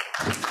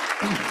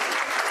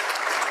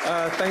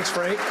 Thanks,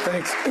 Frank.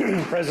 Thanks,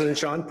 President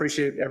Sean.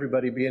 Appreciate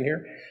everybody being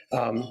here.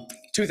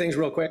 2 things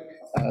real quick.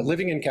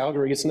 Living in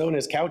Calgary, it's known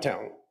as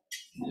Cowtown.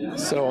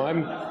 So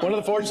I'm one of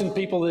the fortunate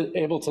people that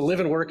able to live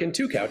and work in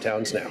 2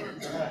 Cowtowns now.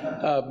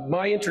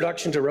 My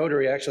introduction to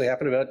Rotary actually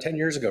happened about 10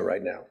 years ago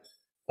right now.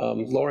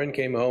 Lauren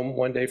came home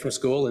one day from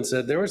school and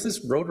said, there was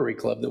this Rotary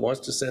Club that wants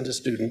to send a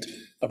student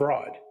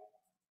abroad.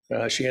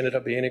 She ended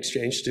up being an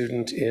exchange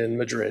student in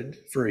Madrid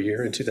for a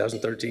year in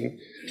 2013,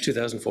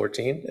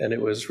 2014, and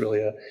it was really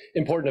an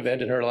important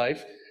event in her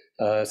life.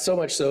 So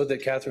much so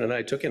that Catherine and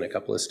I took in a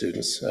couple of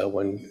students,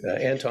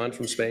 Anton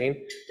from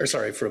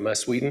from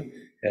Sweden,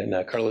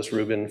 and Carlos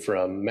Rubin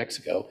from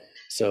Mexico.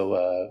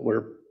 So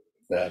we're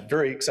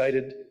very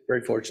excited,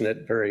 very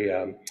fortunate, very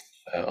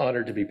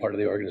honored to be part of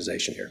the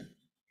organization here.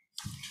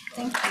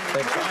 Thank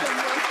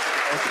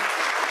you.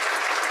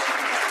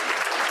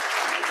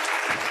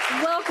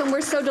 Welcome.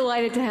 We're so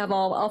delighted to have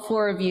all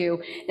 4 of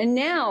you. And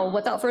now,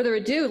 without further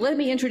ado, let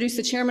me introduce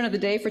the chairman of the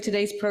day for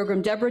today's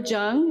program, Deborah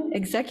Jung,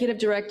 Executive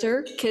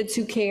Director, Kids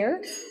Who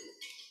Care.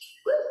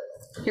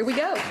 Here we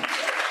go.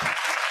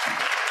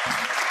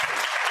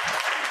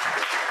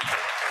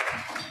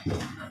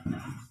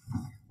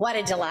 What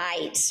a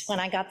delight when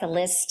I got the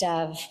list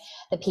of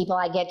the people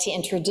I get to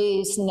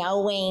introduce,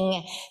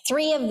 knowing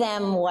 3 of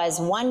them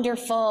was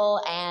wonderful,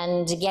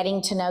 and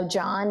getting to know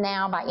John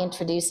now by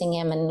introducing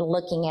him and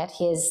looking at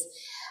his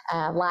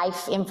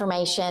life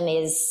information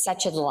is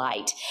such a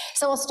delight.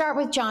 So we'll start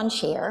with John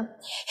Scheer,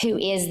 who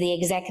is the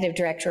Executive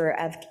Director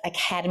of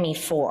Academy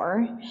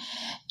 4.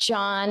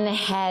 John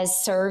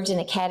has served in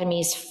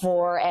Academies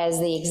 4 as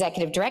the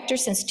Executive Director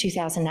since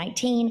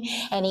 2019,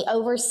 and he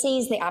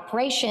oversees the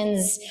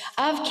operations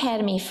of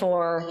Academy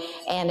 4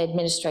 and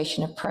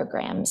administration of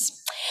programs.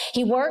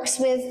 He works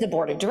with the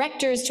Board of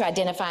Directors to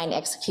identify and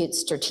execute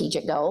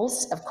strategic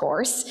goals, of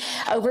course,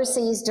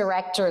 oversees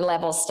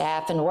director-level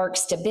staff, and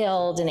works to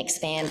build and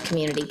expand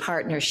community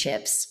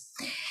partnerships.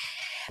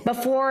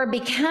 Before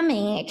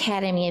becoming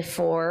Academy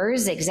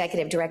 4's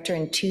Executive Director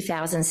in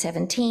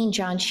 2017,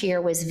 John Scheer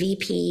was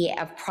VP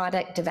of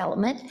Product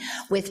Development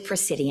with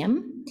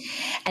Presidium,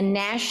 a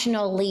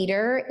national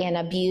leader in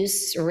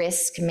abuse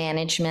risk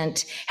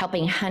management,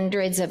 helping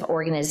hundreds of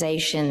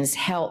organizations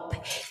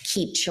help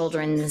keep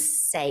children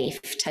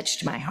safe.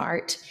 Touched my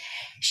heart.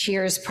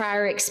 Scheer's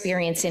prior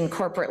experience in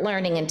corporate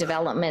learning and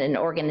development and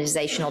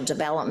organizational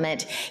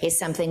development is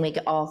something we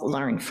could all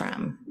learn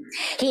from.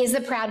 He is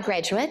the proud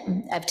graduate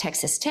of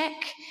Texas Tech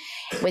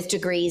with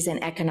degrees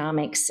in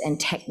economics and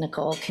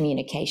technical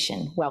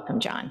communication.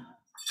 Welcome, John.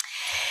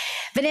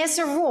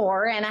 Vanessa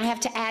Rohr, and I have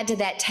to add to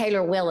that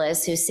Taylor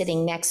Willis, who's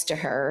sitting next to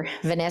her.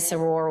 Vanessa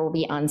Rohr will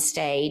be on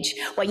stage.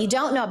 What you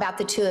don't know about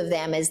the 2 of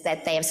them is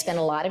that they have spent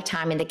a lot of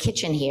time in the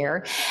kitchen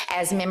here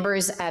as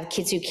members of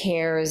Kids Who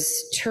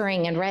Care's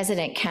touring and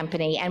resident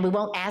company, and we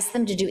won't ask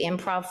them to do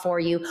improv for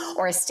you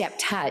or a step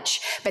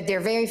touch, but they're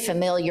very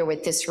familiar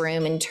with this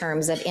room in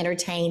terms of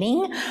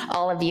entertaining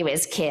all of you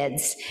as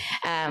kids.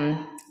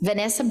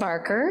 Vanessa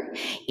Barker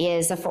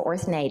is a Fort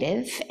Worth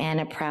native and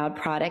a proud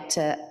product,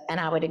 and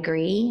I would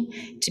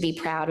agree, to be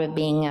proud of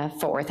being a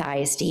Fort Worth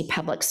ISD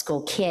public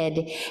school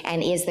kid,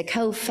 and is the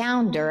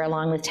co-founder,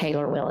 along with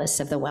Taylor Willis,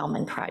 of the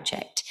Wellman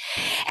Project.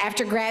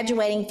 After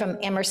graduating from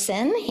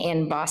Emerson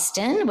in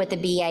Boston with a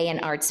BA in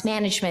Arts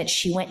Management,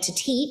 she went to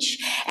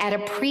teach at a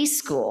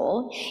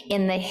preschool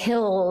in the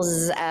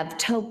hills of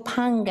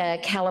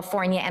Topanga,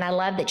 California, and I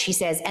love that she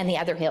says, and the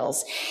other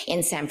hills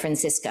in San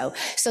Francisco.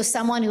 So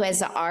someone who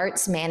has an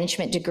arts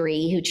management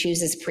degree who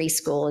chooses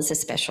preschool is a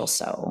special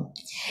soul.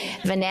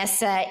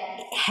 Vanessa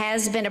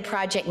has been a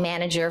project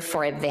manager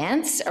for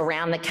events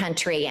around the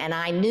country, and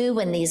I knew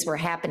when these were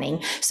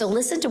happening. So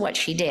listen to what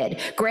she did.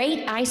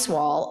 Great Ice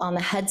Wall on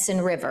the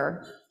Hudson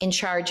River, in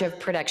charge of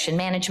production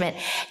management,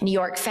 New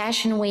York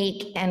Fashion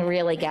Week, and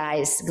really,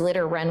 guys,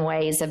 Glitter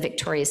Runways, a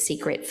Victoria's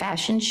Secret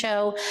fashion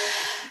show,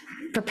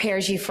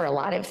 prepares you for a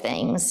lot of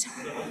things.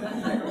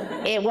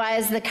 It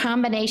was the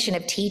combination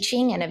of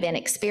teaching and event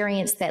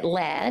experience that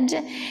led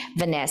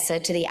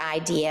Vanessa to the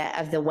idea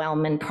of the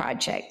Wellman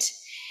Project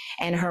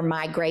and her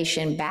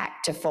migration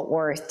back to Fort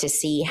Worth to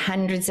see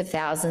hundreds of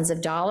thousands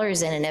of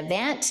dollars in an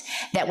event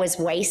that was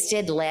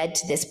wasted led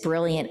to this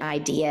brilliant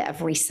idea of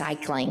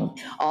recycling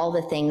all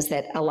the things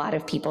that a lot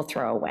of people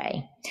throw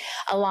away.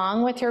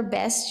 Along with her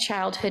best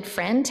childhood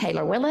friend,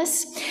 Taylor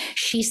Willis,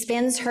 she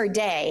spends her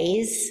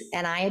days,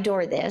 and I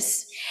adore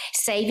this,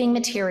 saving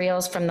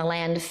materials from the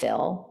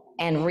landfill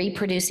and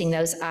reproducing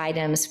those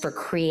items for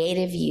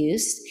creative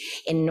use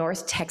in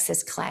North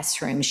Texas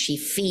classrooms. She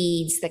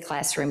feeds the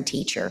classroom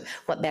teacher.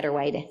 What better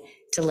way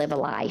to live a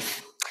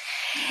life?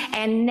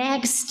 And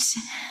next,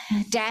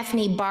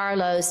 Daphne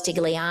Barlow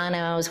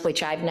Stiglianos,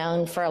 which I've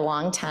known for a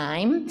long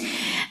time.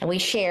 We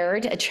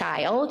shared a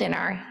child in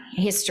our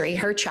history,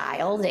 her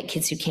child at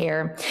Kids Who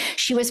Care.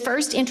 She was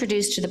first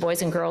introduced to the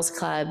Boys and Girls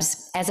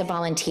Clubs as a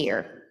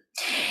volunteer.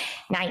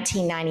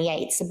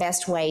 1998, it's the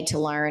best way to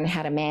learn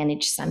how to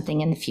manage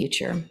something in the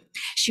future.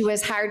 She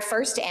was hired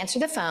first to answer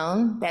the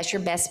phone, that's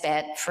your best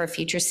bet for a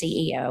future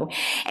CEO,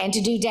 and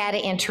to do data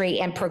entry,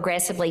 and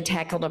progressively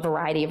tackled a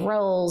variety of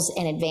roles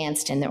and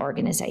advanced in the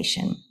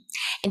organization.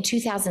 In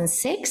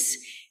 2006,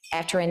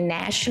 after a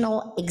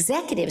national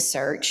executive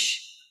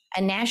search,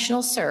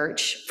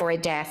 for a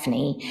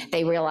Daphne,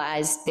 they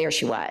realized there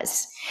she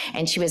was,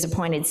 and she was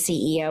appointed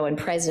CEO and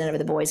president of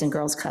the Boys and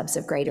Girls Clubs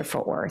of Greater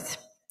Fort Worth.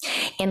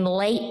 In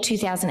late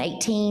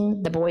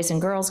 2018, the Boys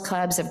and Girls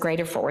Clubs of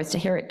Greater Fort Worth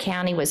Tarrant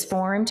County was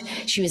formed.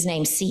 She was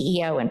named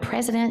CEO and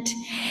president.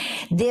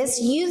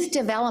 This youth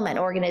development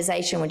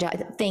organization, which I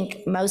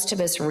think most of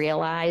us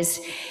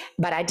realize,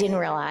 but I didn't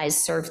realize,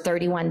 served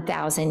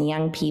 31,000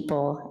 young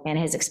people and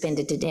has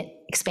expanded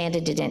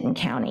to Denton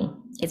County.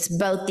 It's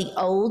both the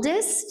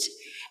oldest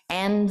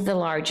and the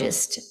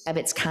largest of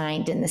its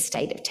kind in the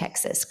state of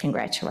Texas.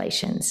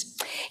 Congratulations.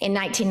 In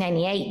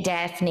 1998,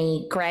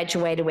 Daphne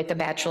graduated with a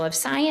Bachelor of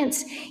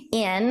Science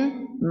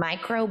in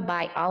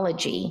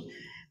Microbiology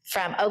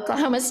from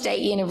Oklahoma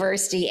State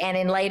University, and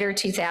in later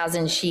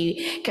 2000,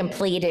 she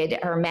completed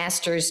her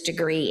master's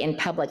degree in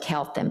Public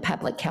Health and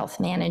Public Health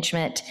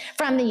Management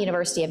from the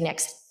University of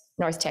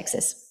North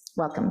Texas.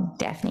 Welcome,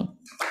 Daphne.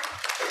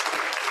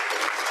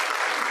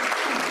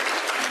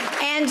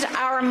 And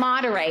our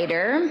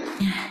moderator,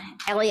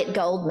 Elliot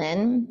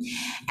Goldman,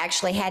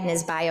 actually had in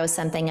his bio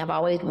something I've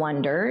always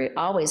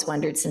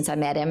wondered since I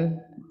met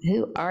him.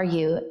 Who are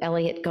you,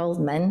 Elliot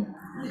Goldman?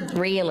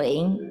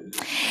 Really?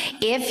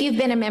 If you've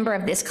been a member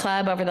of this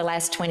club over the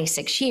last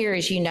 26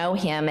 years, you know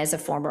him as a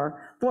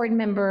former board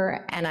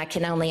member, and I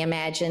can only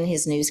imagine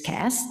his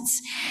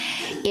newscasts.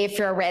 If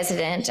you're a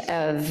resident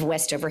of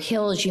Westover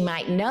Hills, you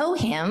might know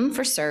him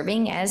for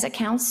serving as a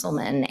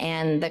councilman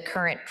and the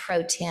current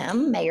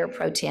mayor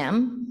pro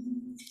tem.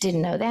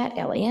 Didn't know that,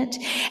 Elliot.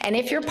 And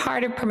if you're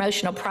part of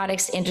promotional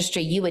products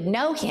industry, you would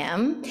know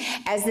him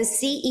as the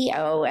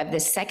CEO of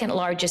the second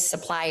largest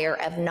supplier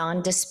of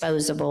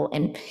non-disposable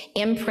and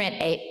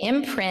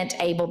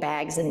imprintable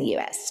bags in the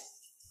US.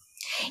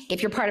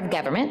 If you're part of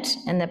government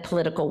and the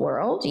political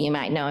world, you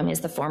might know him as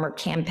the former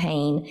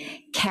campaign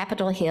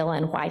Capitol Hill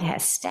and White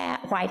House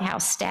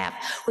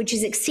staff, which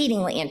is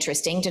exceedingly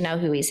interesting to know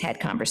who he's had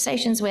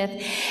conversations with.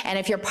 And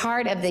if you're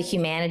part of the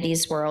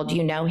humanities world,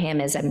 you know him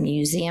as a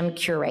museum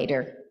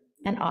curator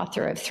and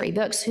author of 3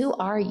 books. Who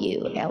are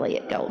you,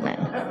 Elliot Goldman?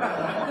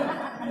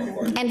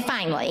 And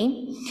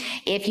finally,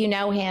 if you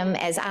know him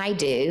as I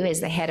do,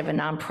 as the head of a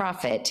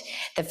nonprofit,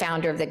 the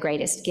founder of the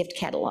greatest gift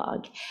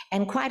catalog,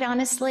 and quite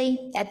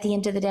honestly, at the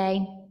end of the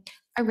day,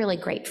 a really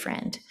great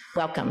friend.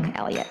 Welcome,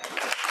 Elliot.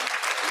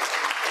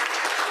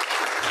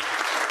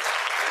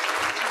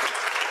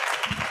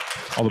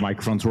 All the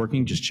microphones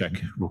working? Just check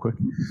real quick.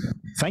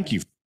 Thank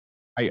you.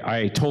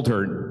 I told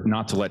her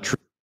not to let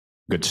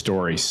good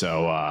story,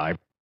 so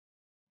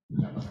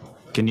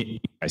you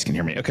guys can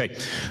hear me? Okay,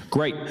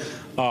 great.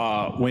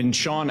 When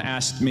Sean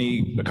asked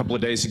me a couple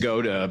of days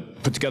ago to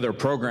put together a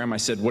program, I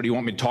said, what do you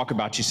want me to talk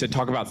about? She said,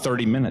 talk about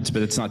 30 minutes,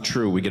 but it's not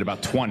true. We get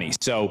about 20.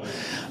 So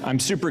I'm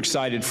super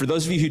excited. For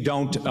those of you who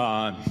don't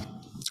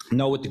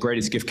know what the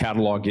Greatest Gift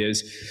Catalog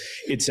is,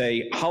 it's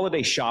a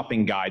holiday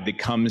shopping guide that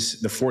comes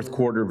the 4th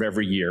quarter of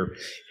every year.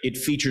 It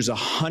features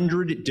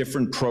 100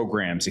 different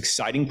programs,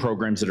 exciting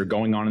programs that are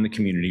going on in the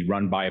community,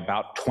 run by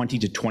about 20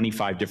 to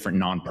 25 different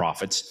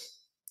nonprofits.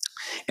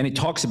 And it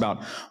talks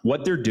about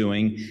what they're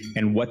doing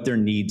and what their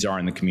needs are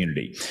in the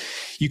community.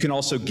 You can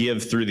also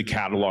give through the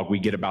catalog. We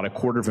get about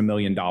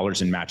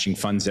 $250,000 in matching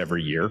funds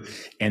every year,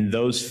 and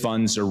those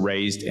funds are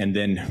raised and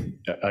then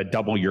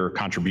double your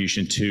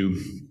contribution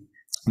to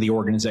the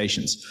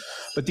organizations.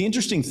 But the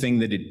interesting thing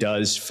that it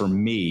does for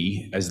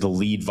me as the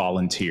lead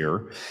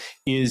volunteer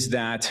is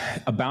that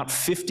about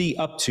 50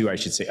 up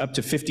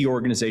to 50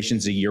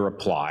 organizations a year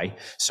apply.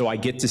 So I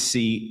get to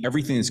see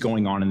everything that's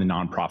going on in the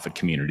nonprofit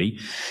community.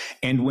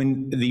 And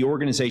when the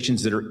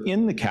organizations that are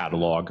in the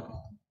catalog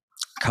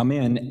come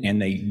in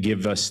and they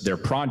give us their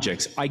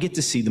projects, I get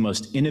to see the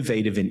most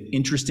innovative and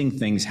interesting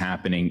things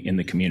happening in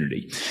the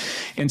community.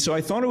 And so I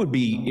thought it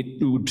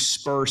would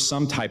spur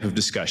some type of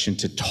discussion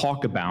to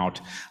talk about,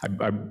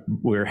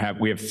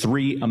 we have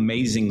three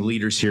amazing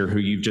leaders here who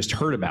you've just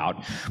heard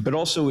about, but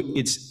also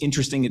it's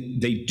interesting,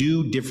 they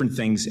do different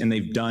things and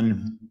they've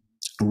done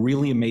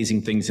really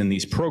amazing things in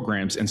these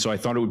programs. And so I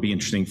thought it would be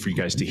interesting for you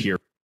guys to hear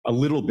a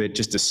little bit,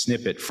 just a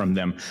snippet from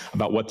them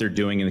about what they're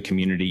doing in the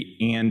community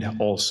and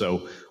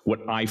also what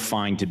I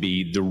find to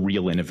be the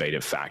real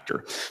innovative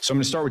factor. So I'm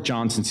going to start with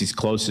John since he's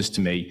closest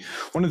to me.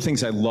 One of the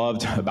things I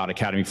loved about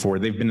Academy 4,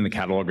 they've been in the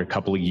catalog a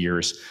couple of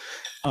years.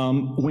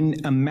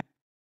 When a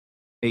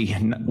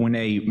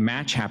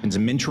match happens, a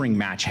mentoring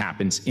match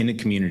happens in a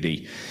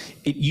community,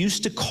 it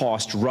used to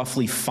cost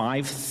roughly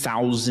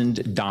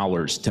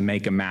 $5,000 to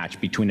make a match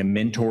between a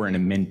mentor and a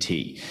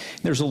mentee.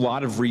 There's a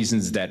lot of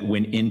reasons that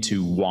went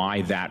into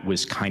why that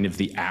was kind of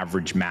the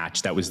average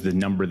match. That was the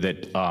number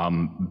that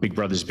Big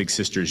Brothers Big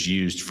Sisters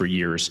used for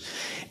years.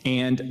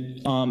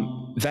 And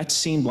that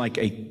seemed like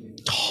a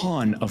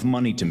ton of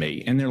money to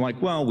me. And they're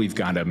like, well, we've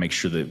got to make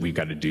sure that we've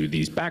got to do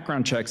these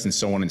background checks and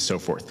so on and so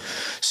forth.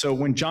 So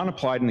when John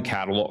applied in the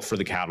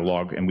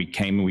catalog and we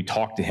came and we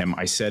talked to him,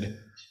 I said,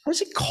 what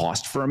does it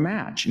cost for a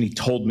match? And he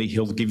told me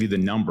he'll give you the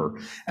number.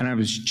 And I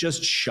was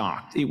just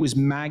shocked. It was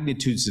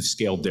magnitudes of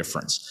scale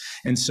difference.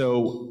 And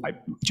so,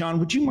 John,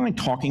 would you mind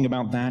talking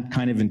about that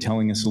kind of and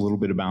telling us a little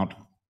bit about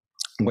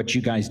what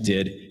you guys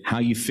did, how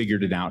you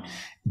figured it out?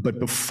 But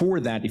before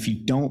that, if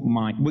you don't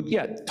mind, well,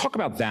 yeah, talk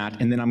about that,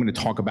 and then I'm going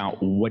to talk about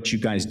what you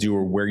guys do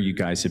or where you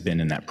guys have been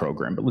in that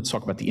program. But let's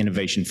talk about the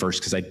innovation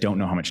first, because I don't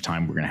know how much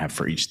time we're going to have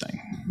for each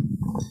thing.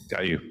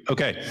 Got you.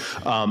 Okay.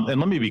 And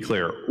let me be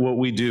clear. What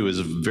we do is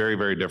very,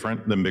 very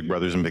different than Big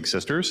Brothers and Big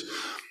Sisters.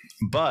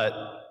 But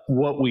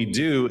what we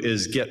do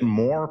is get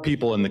more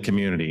people in the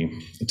community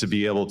to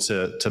be able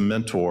to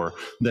mentor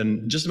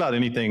than just about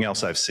anything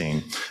else I've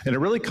seen. And it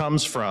really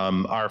comes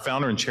from our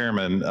founder and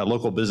chairman, a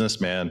local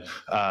businessman.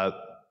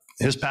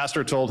 His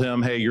pastor told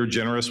him, hey, you're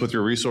generous with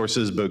your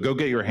resources, but go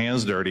get your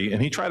hands dirty.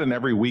 And he tried an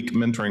every week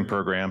mentoring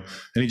program,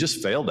 and he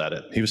just failed at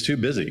it. He was too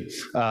busy.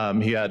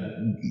 He had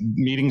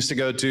meetings to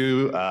go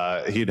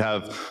to. He'd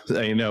have,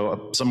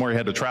 somewhere he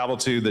had to travel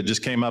to that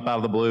just came up out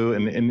of the blue.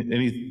 And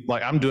he,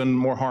 like, I'm doing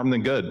more harm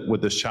than good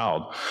with this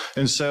child.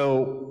 And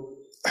so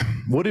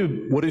what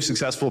do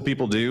successful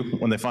people do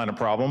when they find a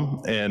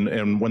problem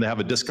and when they have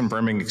a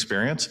disconfirming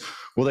experience?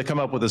 Well, they come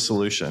up with a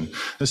solution.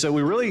 And so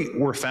we really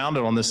were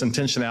founded on this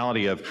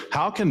intentionality of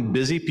how can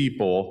busy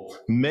people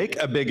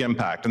make a big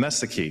impact? And that's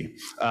the key.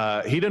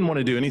 He didn't want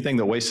to do anything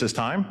that wastes his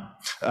time,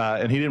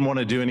 and he didn't want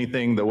to do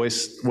anything that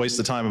wastes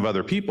the time of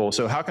other people.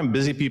 So how can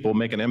busy people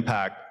make an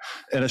impact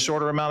in a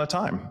shorter amount of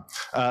time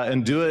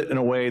and do it in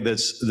a way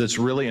that's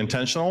really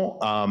intentional?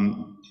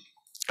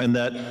 And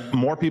that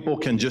more people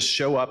can just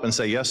show up and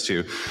say yes to.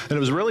 And it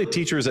was really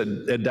teachers at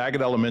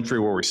Daggett Elementary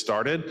where we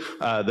started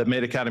that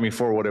made Academy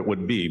 4 what it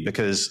would be,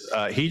 because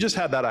he just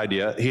had that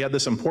idea. He had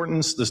this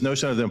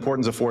notion of the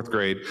importance of fourth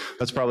grade.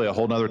 That's probably a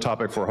whole nother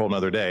topic for a whole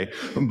nother day.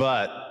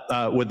 But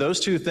with those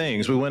two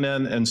things, we went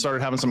in and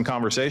started having some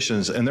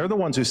conversations, and they're the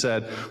ones who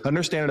said,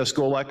 understand at a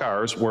school like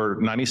ours, where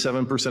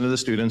 97% of the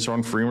students are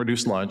on free and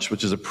reduced lunch,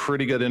 which is a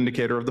pretty good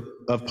indicator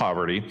of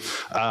poverty,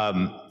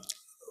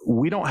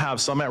 we don't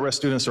have some at-risk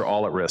students or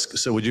all at risk.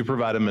 So would you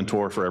provide a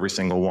mentor for every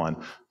single one?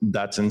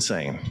 That's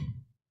insane.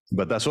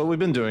 But that's what we've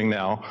been doing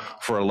now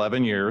for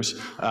 11 years,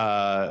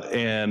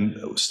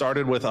 and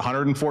started with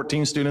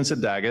 114 students at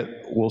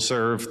Daggett. We'll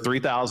serve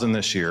 3,000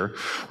 this year.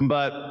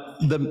 But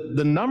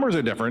the numbers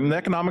are different and the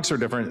economics are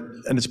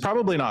different, and it's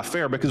probably not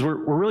fair because we're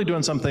really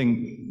doing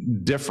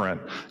something different.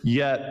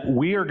 Yet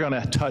we are going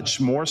to touch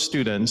more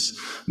students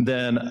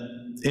than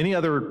any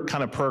other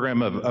kind of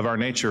program of our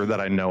nature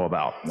that I know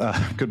about.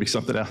 Could be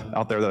something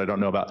out there that I don't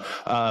know about.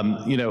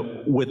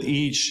 With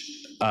each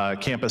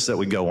campus that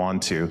we go on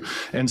to.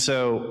 And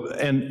so,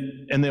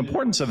 and the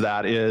importance of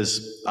that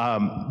is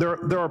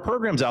there are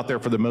programs out there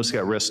for the most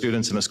at-risk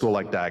students in a school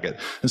like Daggett.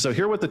 And so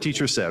hear what the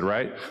teacher said,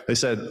 right? They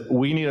said,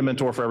 we need a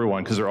mentor for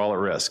everyone because they're all at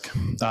risk.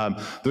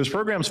 There's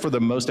programs for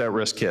the most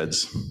at-risk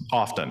kids,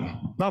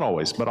 often, not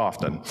always, but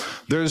often.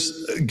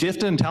 There's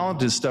gifted and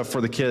talented stuff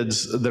for the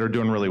kids that are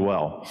doing really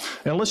well.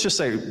 And let's just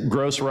say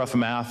gross rough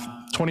math,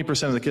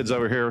 20% of the kids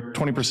over here,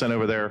 20%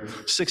 over there,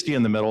 60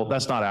 in the middle.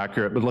 That's not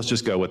accurate, but let's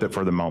just go with it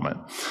for the moment.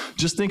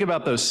 Just think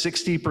about those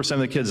 60% of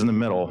the kids in the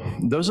middle.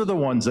 Those are the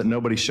ones that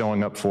nobody's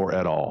showing up for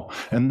at all.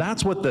 And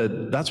that's what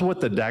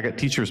the Daggett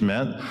teachers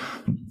meant.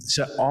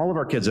 So all of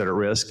our kids are at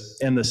risk,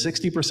 and the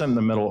 60% in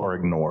the middle are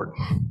ignored.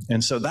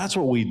 And so that's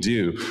what we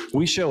do.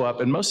 We show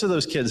up, and most of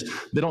those kids,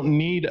 they don't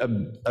need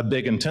a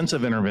big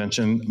intensive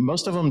intervention.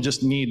 Most of them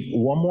just need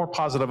one more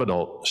positive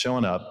adult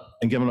showing up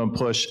and giving them a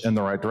push in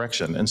the right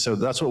direction. And so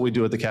that's what we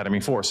do at the Academy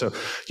for. So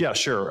yeah,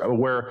 sure,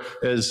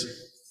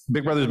 whereas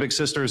Big Brothers Big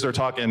Sisters, they're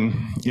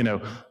talking,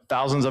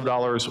 thousands of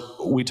dollars.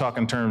 We talk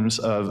in terms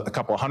of a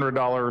couple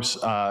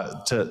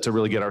 $100 to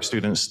really get our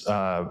students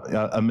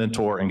a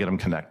mentor and get them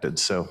connected.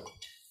 So.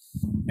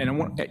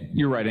 And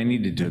you're right,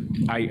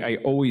 I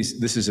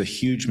always, this is a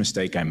huge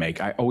mistake I make.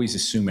 I always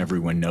assume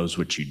everyone knows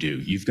what you do.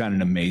 You've got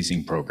an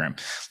amazing program.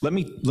 Let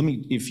me,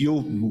 if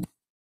you'll,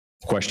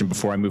 question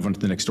before I move on to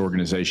the next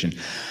organization.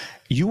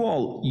 You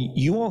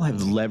all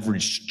have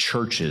leveraged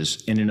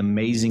churches in an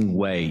amazing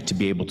way to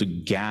be able to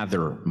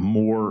gather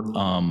more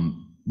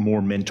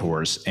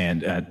mentors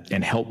and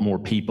help more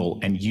people,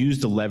 and use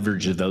the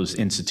leverage of those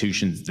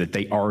institutions that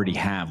they already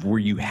have, where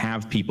you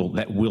have people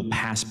that will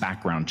pass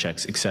background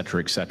checks, et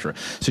cetera, et cetera.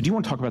 So do you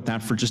want to talk about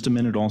that for just a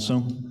minute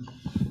also?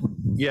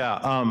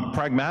 Yeah,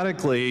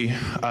 pragmatically,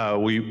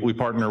 we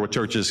partner with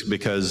churches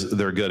because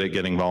they're good at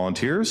getting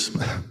volunteers,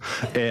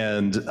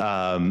 and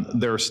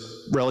they're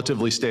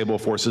relatively stable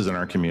forces in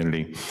our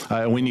community,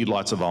 and we need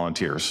lots of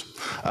volunteers.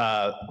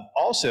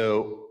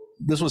 Also,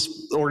 this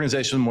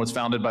organization was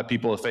founded by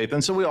people of faith,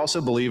 and so we also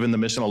believe in the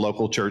mission of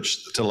local church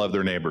to love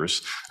their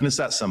neighbors, and it's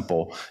that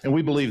simple. And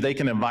we believe they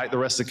can invite the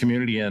rest of the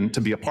community in to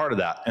be a part of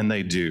that, and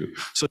they do.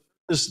 So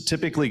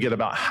typically get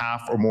about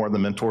half or more of the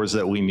mentors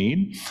that we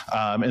need,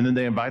 and then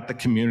they invite the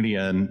community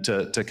in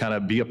to kind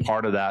of be a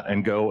part of that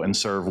and go and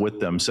serve with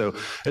them. So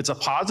it's a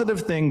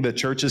positive thing that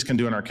churches can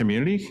do in our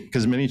community,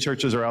 because many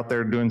churches are out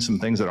there doing some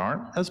things that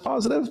aren't as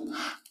positive,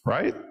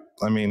 right?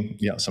 I mean,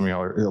 yeah, some of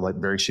y'all are like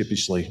very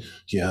sheepishly,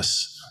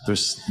 yes.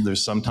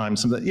 There's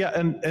sometimes some that,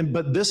 yeah,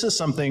 but this is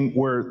something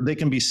where they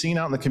can be seen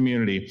out in the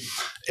community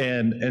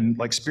and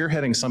like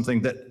spearheading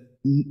something that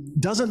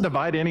doesn't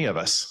divide any of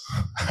us.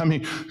 I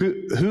mean,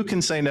 who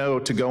can say no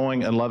to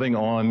going and loving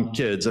on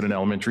kids at an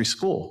elementary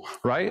school,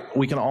 right?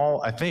 We can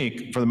all, I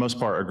think, for the most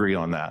part, agree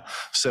on that.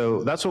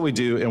 So that's what we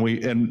do,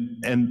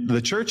 and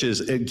the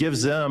churches, it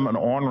gives them an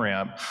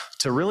on-ramp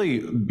to really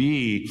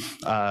be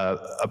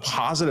a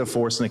positive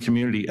force in the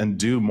community and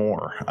do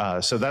more.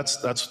 So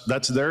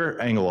that's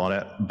their angle on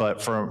it.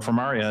 But from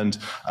our end,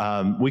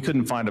 we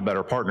couldn't find a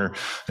better partner.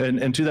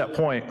 And to that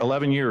point,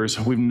 11 years,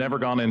 we've never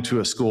gone into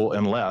a school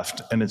and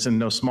left, and it's in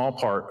no small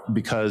part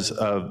because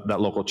of that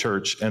local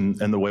church and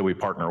the way we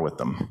partner with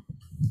them.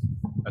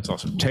 That's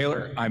awesome.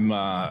 Taylor, I'm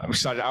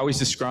excited. I always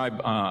describe,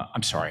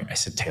 I'm sorry, I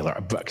said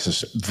Taylor,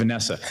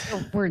 Vanessa.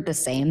 We're the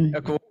same.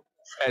 Cool.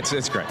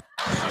 It's great.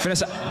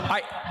 Vanessa,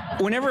 I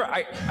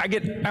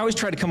always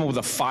try to come up with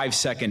a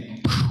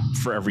 5-second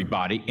for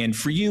everybody. And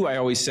for you, I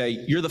always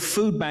say, you're the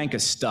food bank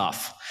of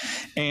stuff.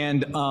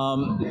 And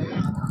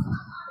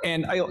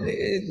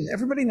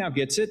everybody now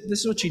gets it.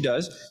 This is what she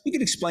does. You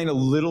can explain in a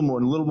little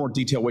more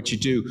detail what you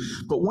do.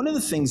 But one of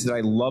the things that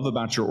I love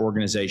about your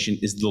organization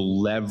is the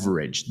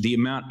leverage, the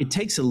amount. It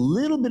takes a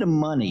little bit of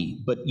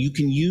money, but you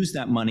can use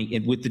that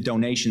money with the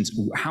donations,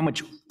 how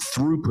much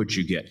throughput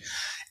you get.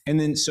 And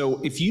then,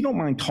 so if you don't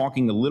mind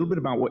talking a little bit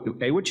about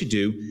what you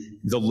do,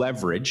 the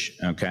leverage,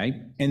 okay?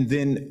 And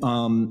then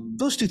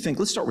those two things,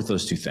 let's start with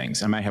those two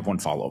things. I might have one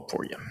follow-up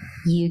for you.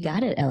 You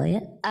got it,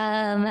 Elliot.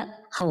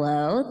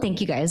 Hello,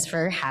 thank you guys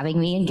for having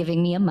me and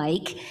giving me a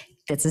mic.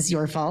 This is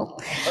your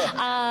fault.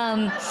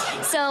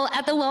 So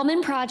at the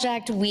Wellman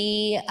Project,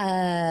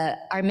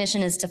 our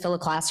mission is to fill a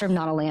classroom,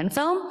 not a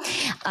landfill.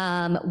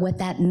 What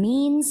that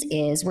means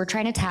is we're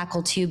trying to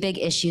tackle two big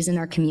issues in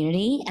our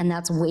community, and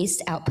that's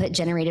waste output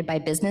generated by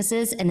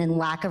businesses and then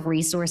lack of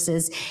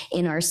resources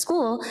in our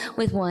school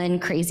with one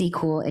crazy,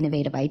 cool,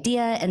 innovative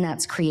idea, and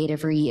that's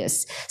creative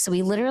reuse. So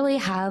we literally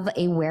have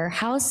a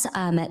warehouse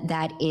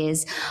that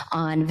is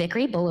on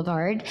Vickery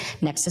Boulevard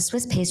next to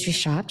Swiss Pastry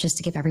Shop, just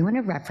to give everyone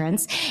a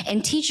reference.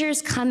 And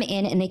teachers come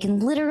in and they can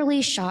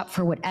literally shop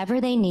for whatever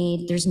they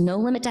need. There's no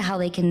limit to how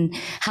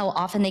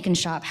often they can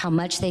shop, how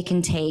much they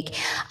can take,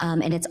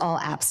 and it's all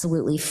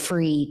absolutely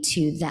free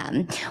to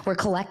them. We're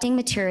collecting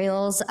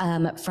materials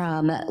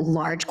from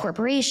large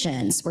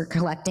corporations. We're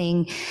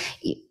collecting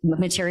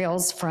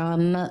materials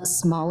from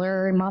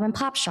smaller mom and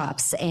pop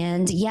shops,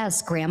 and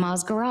yes,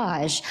 grandma's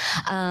garage.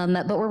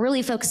 But we're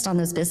really focused on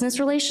those business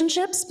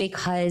relationships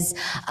because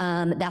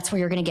that's where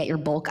you're going to get your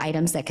bulk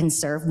items that can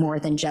serve more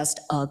than just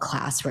a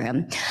classroom.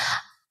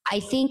 I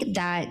think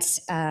that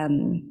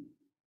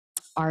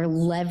our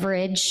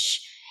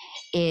leverage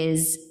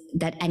is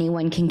that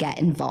anyone can get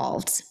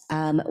involved.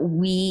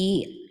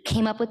 We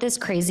came up with this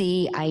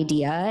crazy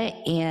idea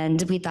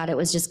and we thought it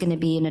was just going to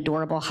be an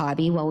adorable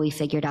hobby while we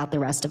figured out the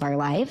rest of our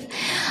life.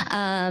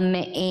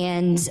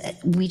 And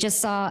we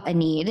just saw a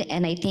need,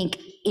 and I think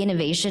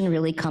innovation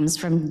really comes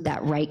from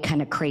that right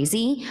kind of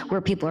crazy where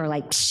people are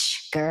like,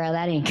 psh, girl,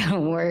 that ain't gonna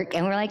work.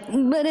 And we're like,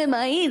 but it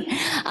might.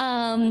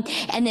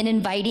 And then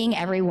inviting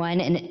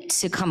everyone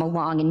to come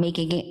along and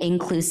making it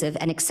inclusive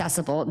and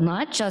accessible,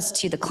 not just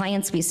to the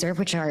clients we serve,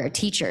 which are our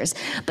teachers,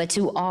 but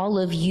to all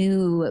of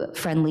you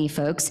friendly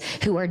folks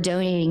who are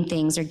donating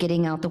things or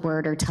getting out the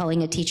word or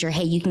telling a teacher,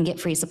 hey, you can get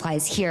free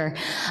supplies here,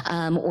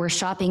 or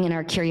shopping in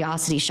our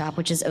Curiosity Shop,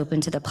 which is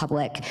open to the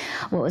public.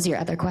 What was your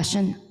other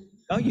question?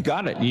 Oh, you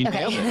got it. You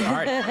nailed it. All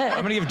right.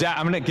 I'm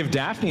going to give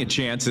Daphne a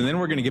chance, and then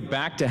we're going to get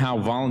back to how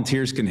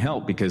volunteers can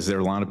help, because there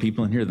are a lot of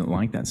people in here that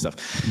like that stuff.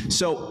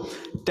 So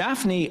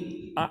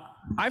Daphne,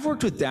 I've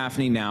worked with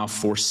Daphne now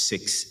for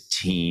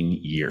 15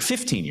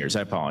 years.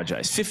 I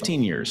apologize.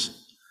 15 years.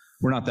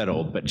 We're not that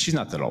old, but she's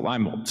not that old.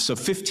 I'm old. So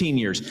 15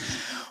 years.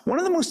 One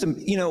of the most,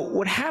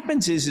 what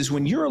happens is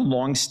when you're a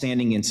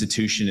longstanding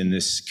institution in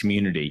this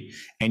community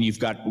and you've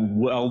got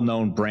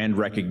well-known brand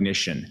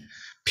recognition,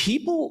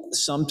 people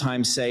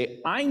sometimes say,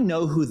 I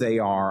know who they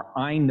are,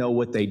 I know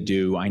what they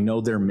do, I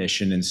know their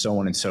mission, and so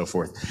on and so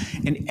forth.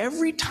 And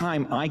every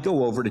time I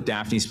go over to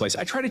Daphne's place,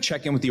 I try to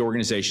check in with the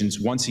organizations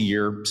once a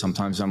year.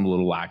 Sometimes I'm a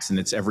little lax and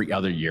it's every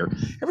other year.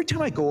 Every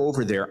time I go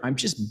over there, I'm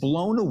just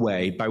blown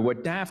away by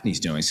what Daphne's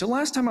doing. So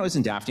last time I was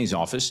in Daphne's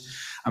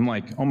office, I'm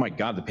like, oh my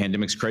God, the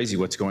pandemic's crazy,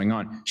 what's going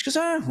on? She goes,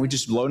 we're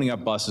just loading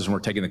up buses and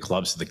we're taking the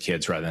clubs to the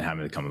kids rather than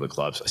having to come to the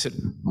clubs. I said,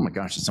 oh my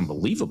gosh, it's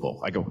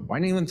unbelievable. I go, why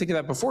didn't you even think of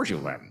that before? She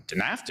goes, I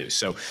didn't have to.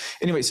 So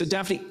anyway, so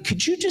Daphne,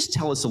 could you just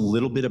tell us a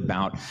little bit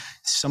about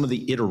some of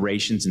the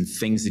iterations and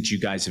things that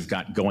you guys have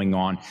got going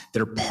on that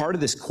are part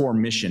of this core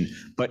mission,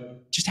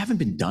 but just haven't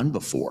been done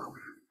before?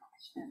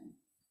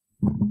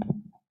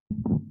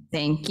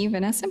 Thank you,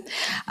 Vanessa.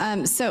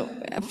 So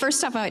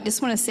first off, I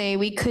just want to say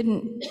we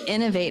couldn't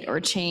innovate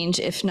or change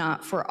if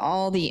not for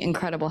all the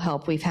incredible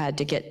help we've had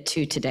to get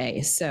to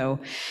today. So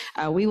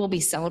we will be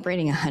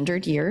celebrating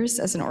 100 years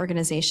as an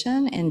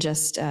organization in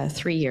just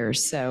 3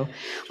 years. So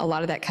a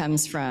lot of that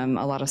comes from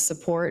a lot of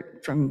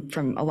support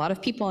from a lot of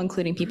people,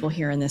 including people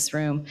here in this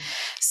room.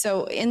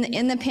 So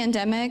in the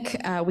pandemic,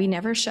 we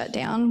never shut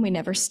down, we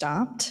never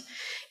stopped.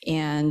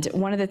 And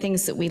one of the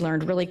things that we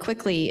learned really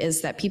quickly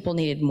is that people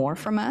needed more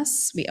from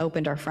us. We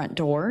opened our front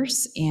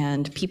doors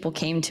and people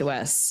came to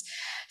us.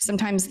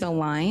 Sometimes the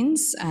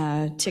lines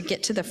to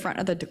get to the front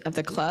of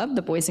the club,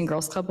 the Boys and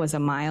Girls Club, was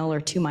 1 mile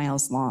or 2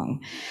 miles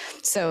long.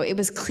 So it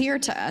was clear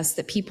to us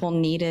that people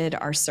needed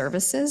our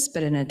services,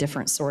 but in a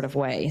different sort of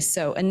way.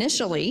 So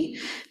initially,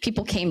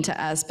 people came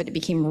to us, but it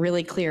became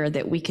really clear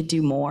that we could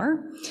do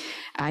more.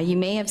 You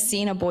may have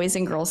seen a Boys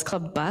and Girls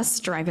Club bus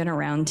driving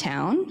around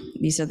town.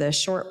 These are the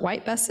short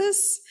white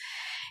buses.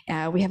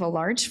 We have a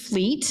large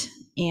fleet,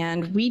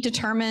 and we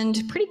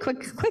determined pretty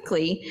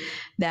quickly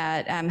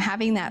that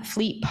having that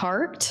fleet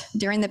parked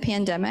during the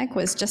pandemic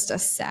was just a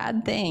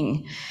sad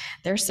thing.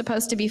 They're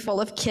supposed to be full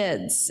of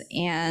kids,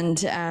 and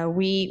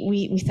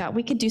we thought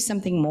we could do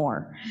something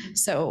more.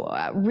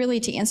 So really,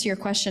 to answer your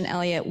question,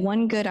 Elliot,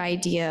 one good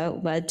idea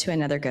led to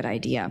another good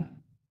idea.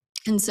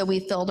 And so we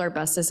filled our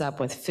buses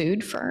up with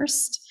food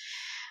first.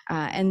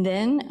 And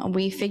then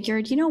we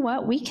figured, you know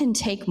what, we can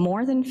take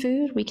more than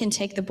food, we can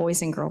take the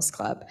Boys and Girls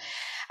Club.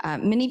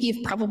 Many of you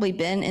have probably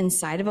been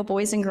inside of a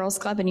Boys and Girls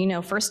Club, and you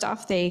know, first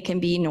off, they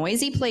can be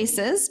noisy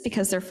places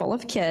because they're full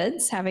of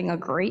kids having a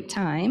great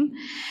time.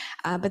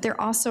 But they're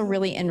also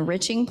really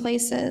enriching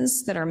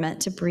places that are meant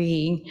to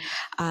bring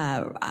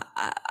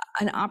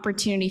an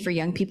opportunity for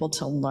young people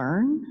to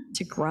learn,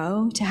 to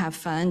grow, to have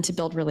fun, to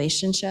build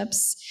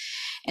relationships.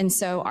 And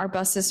so our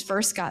buses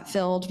first got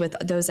filled with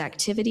those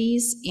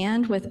activities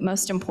and with,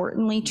 most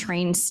importantly,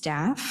 trained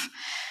staff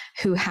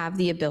who have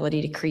the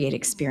ability to create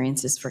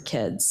experiences for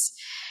kids.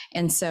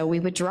 And so we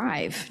would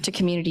drive to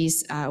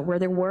communities where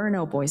there were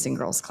no Boys and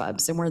Girls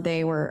Clubs and where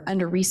they were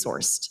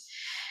under-resourced.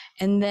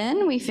 And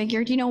then we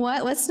figured, you know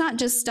what, let's not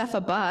just stuff a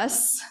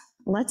bus,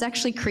 let's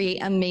actually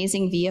create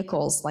amazing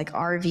vehicles like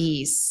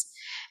RVs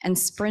and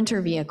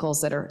Sprinter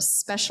vehicles that are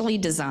specially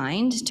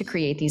designed to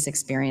create these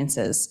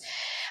experiences.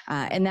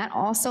 And that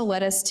also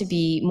led us to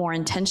be more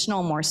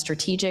intentional, more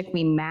strategic.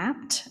 We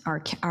mapped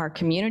our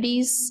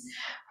communities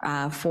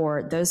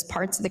for those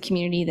parts of the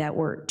community that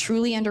were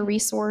truly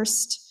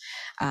under-resourced,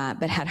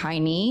 but had high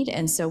need.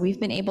 And so we've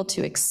been able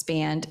to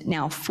expand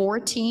now 4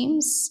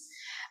 teams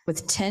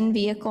with 10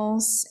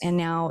 vehicles, and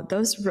now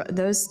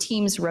those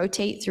teams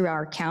rotate through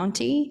our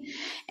county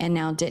and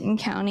now Denton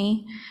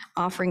County,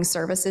 offering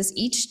services.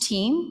 Each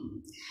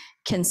team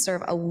can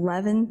serve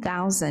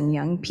 11,000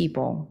 young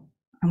people,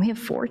 and we have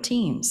 4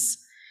 teams.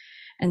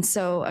 And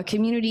so a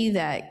community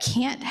that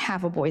can't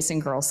have a Boys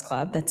and Girls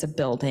Club, that's a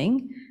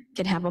building,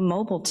 can have a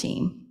mobile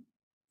team.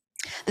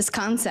 This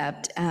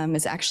concept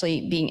is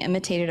actually being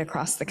imitated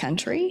across the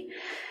country.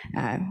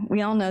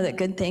 We all know that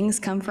good things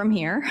come from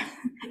here,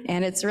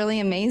 and it's really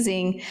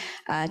amazing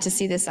to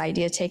see this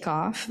idea take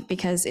off,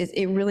 because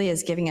it really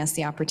is giving us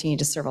the opportunity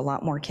to serve a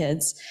lot more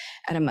kids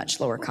at a much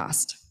lower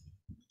cost.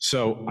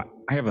 So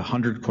I have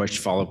 100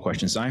 follow-up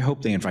questions. I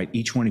hope they invite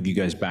each one of you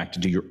guys back to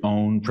do your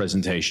own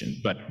presentation.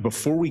 But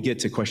before we get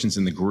to questions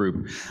in the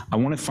group, I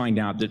want to find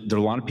out that there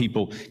are a lot of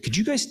people. Could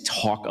you guys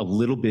talk a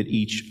little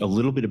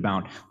bit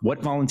about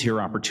what volunteer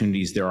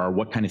opportunities there are,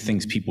 what kind of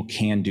things people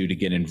can do to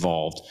get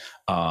involved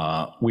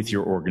with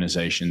your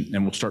organization?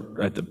 And we'll start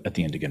at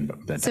the end again.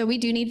 So we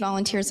do need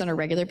volunteers on a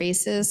regular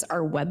basis.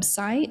 Our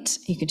website,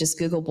 you could just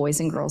Google Boys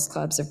and Girls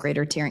Clubs of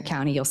Greater Tarrant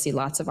County. You'll see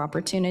lots of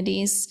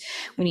opportunities.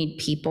 We need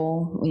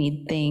people, we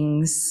need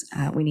things,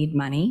 we need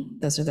money.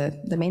 Those are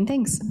the main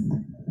things.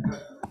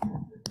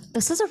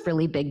 This is a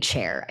really big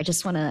chair. I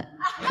just want to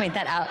point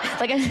that out.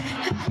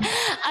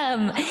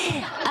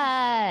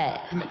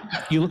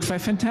 You look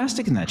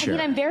fantastic in that chair.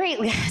 I mean,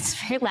 it's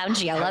very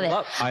loungy. I love it.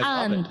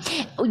 I love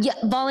it. Yeah,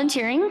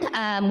 volunteering.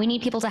 We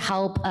need people to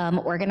help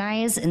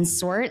organize and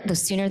sort. The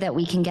sooner that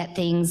we can get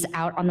things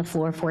out on the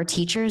floor for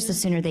teachers, the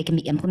sooner they can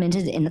be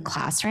implemented in the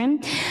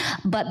classroom.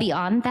 But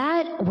beyond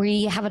that,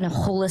 we have a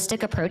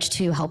holistic approach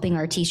to helping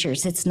our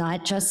teachers. It's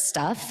not just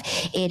stuff.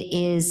 It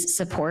is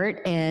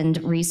support and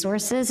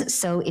resources.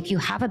 So if you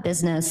have a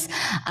business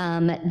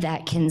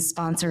that can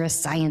sponsor a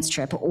science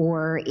trip,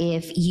 or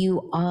if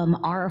you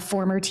are a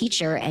former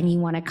teacher and you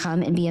want to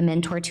come and be a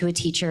mentor to a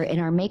teacher in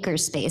our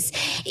makerspace,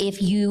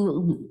 if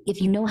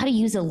you know how to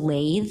use a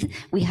lathe,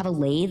 we have a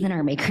lathe in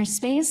our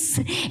makerspace,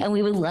 and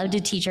we would love to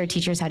teach our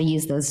teachers how to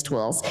use those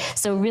tools.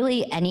 So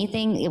really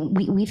anything,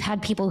 we've had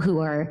people who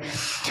are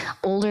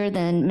older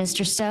than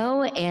Mr.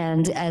 Stowe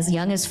and as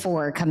young as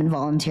 4 come and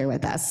volunteer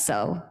with us.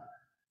 So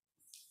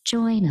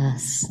join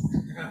us.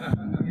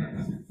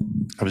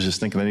 I was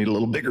just thinking I need a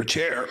little bigger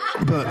chair,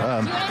 but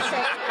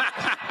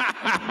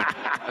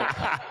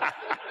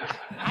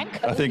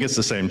I think it's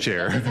the same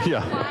chair.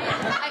 Yeah.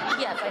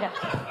 Yes, I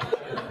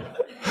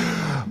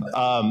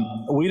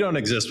know. We don't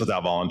exist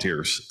without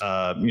volunteers.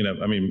 I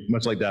mean,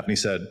 much like Daphne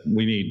said,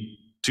 we need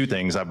 2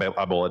 things. I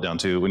boil it down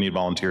to: we need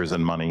volunteers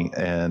and money,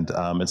 and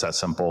it's that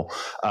simple.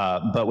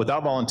 But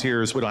without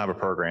volunteers, we don't have a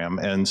program.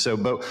 And so,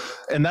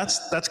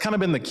 that's kind of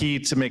been the key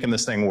to making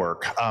this thing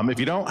work. If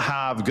you don't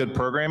have good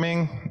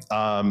programming,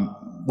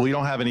 we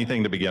don't have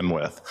anything to begin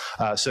with.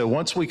 So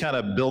once we kind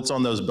of built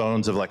on those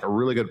bones of like a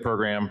really good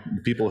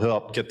program, people who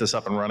helped get this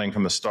up and running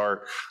from the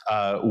start,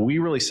 we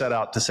really set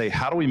out to say,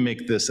 how do we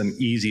make this an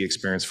easy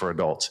experience for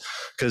adults?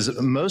 Because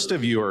most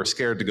of you are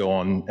scared to go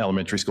on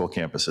elementary school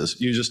campuses.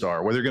 You just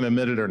are, whether you're going to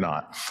admit it or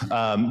not,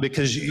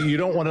 because you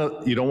don't want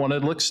to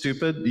look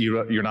stupid.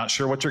 You're not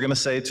sure what you're going to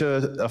say to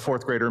a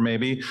 4th grader.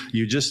 Maybe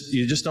you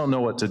just don't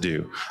know what to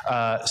do.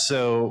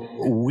 So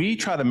we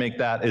try to make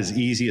that as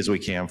easy as we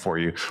can for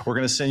you. We're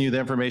going to send you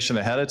the information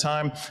ahead of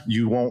time.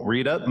 You won't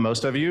read it.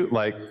 Most of you,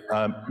 like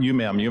you,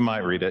 ma'am, you might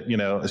read it.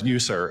 You,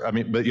 sir. I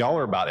mean, but y'all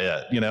are about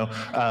it.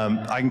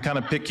 I can kind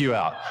of pick you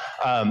out.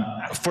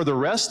 For the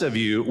rest of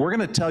you, we're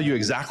going to tell you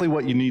exactly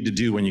what you need to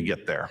do when you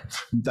get there.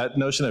 That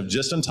notion of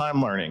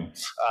just-in-time learning.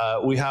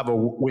 We have a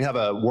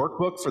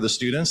workbook for the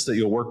students that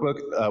you'll work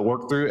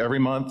through every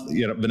month.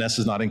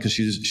 Vanessa's nodding because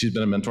she's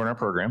been a mentor in our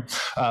program.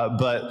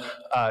 But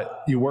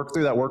you work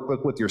through that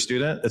workbook with your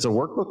student. It's a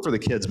workbook for the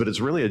kids, but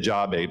it's really a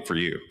job aid for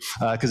you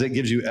because it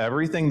gives you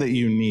everything that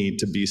you need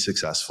to be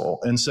successful.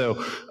 And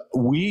so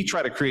we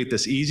try to create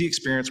this easy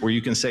experience where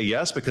you can say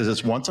yes because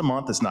it's once a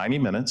month, it's 90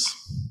 minutes.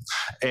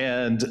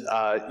 And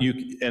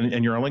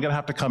you're only going to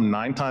have to come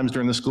 9 times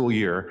during the school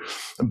year,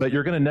 but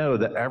you're going to know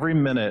that every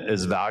minute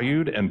is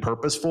valued and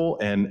purposeful,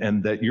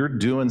 and that you're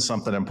doing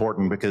something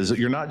important because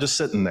you're not just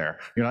sitting there.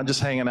 You're not just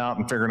hanging out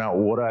and figuring out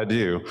what I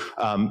do.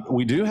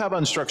 We do have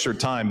unstructured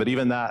time, but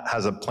even that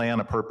has a plan,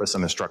 a purpose,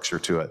 and a structure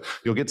to it.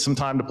 You'll get some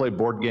time to play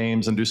board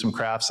games and do some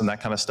crafts and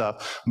that kind of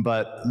stuff,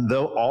 but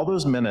all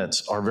those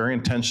minutes are very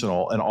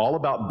intentional and all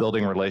about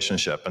building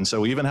relationship. And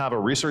so we even have a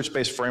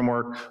research-based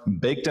framework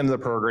baked into the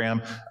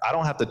program. I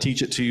don't have to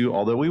teach it to you,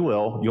 although we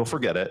will. You'll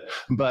forget it.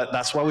 But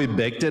that's why we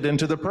baked it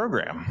into the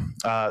program,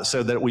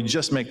 so that we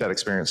just make that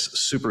experience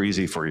super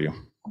easy for you.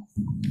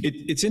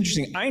 It's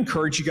interesting. I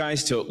encourage you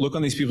guys to look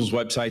on these people's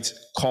websites,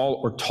 call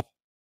or talk.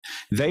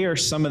 They are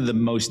some of the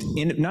most,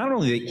 not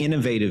only the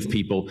innovative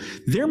people,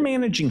 they're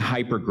managing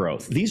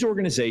hypergrowth. These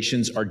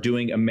organizations are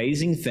doing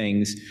amazing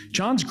things.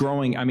 John's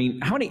growing. I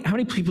mean, how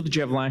many people did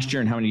you have last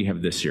year and how many do you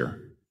have this year?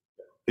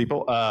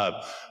 People?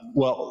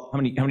 Well, how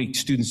many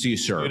students do you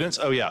serve? Students?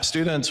 Oh yeah,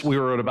 students. We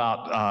were at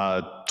about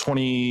a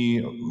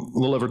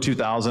little over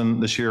 2,000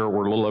 this year.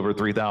 We're a little over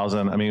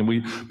 3,000. I mean,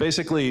 we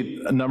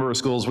basically, a number of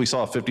schools, we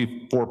saw a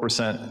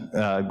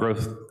 54%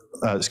 growth.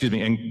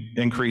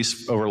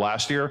 Increase over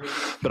last year.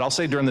 But I'll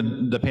say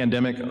during the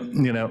pandemic,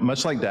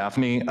 much like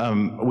Daphne,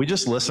 we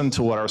just listened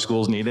to what our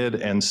schools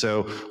needed. And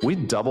so we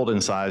doubled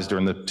in size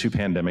during the 2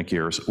 pandemic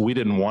years. We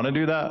didn't want to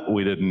do that.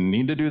 We didn't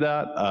need to do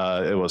that.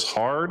 It was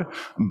hard,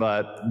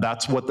 but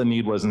that's what the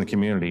need was in the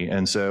community.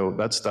 And so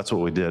that's what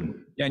we did.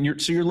 Yeah, and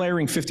you're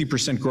layering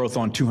 50% growth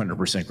on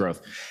 200%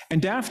 growth.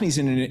 And Daphne's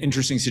in an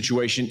interesting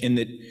situation in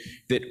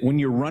that when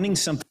you're running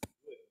something,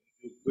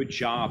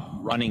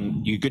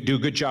 you could do a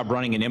good job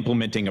running and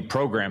implementing a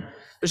program.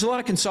 There's a lot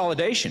of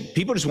consolidation.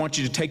 People just want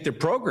you to take their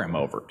program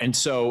over. And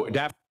so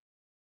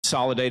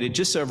consolidated,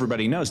 just so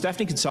everybody knows,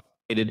 Daphne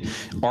consolidated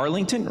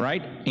Arlington,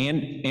 right,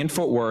 and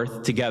Fort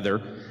Worth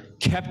together,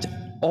 kept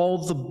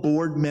all the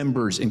board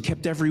members and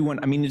kept everyone.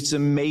 I mean, it's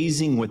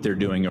amazing what they're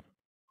doing.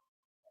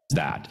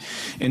 That.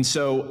 And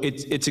so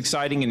it's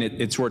exciting and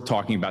it's worth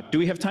talking about. Do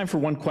we have time for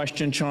one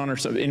question, Sean, or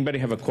so? Anybody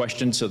have a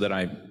question so that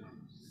I? Can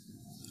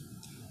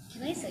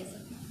I say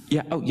something?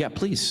 Yeah, oh yeah,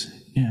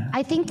 please. Yeah.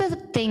 I think the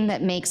thing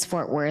that makes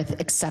Fort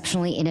Worth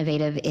exceptionally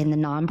innovative in the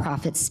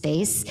nonprofit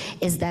space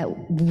is that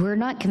we're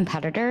not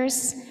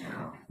competitors,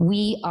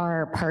 we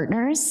are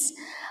partners.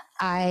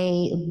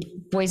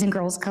 Boys and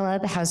Girls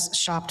Club has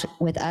shopped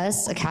with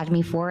us,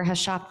 Academy 4 has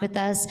shopped with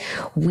us.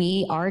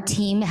 Our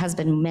team has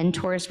been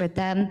mentors with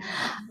them.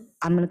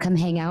 I'm gonna come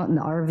hang out in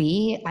the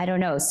RV, I don't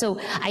know. So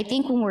I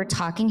think when we're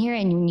talking here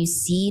and when you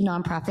see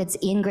nonprofits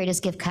in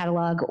Greatest Gift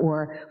Catalog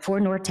or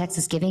for North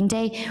Texas Giving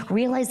Day,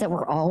 realize that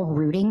we're all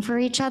rooting for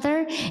each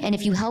other. And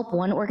if you help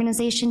one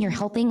organization, you're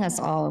helping us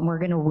all, and we're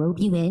gonna rope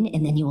you in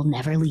and then you will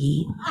never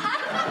leave.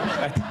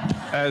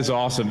 That is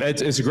awesome.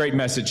 It's a great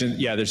message. And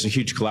yeah, there's a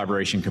huge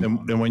collaboration.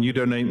 And when you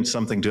donate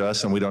something to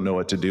us and we don't know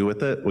what to do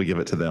with it, we give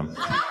it to them.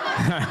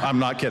 I'm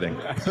not kidding.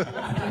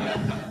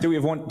 Do we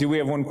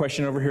have one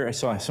question over here? I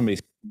saw somebody.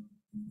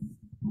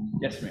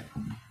 Yes, ma'am.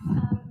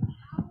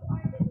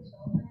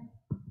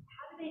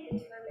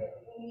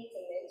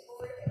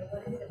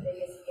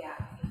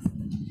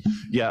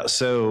 Yeah,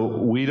 so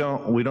we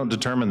don't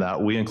determine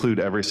that. We include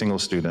every single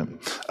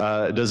student.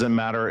 It doesn't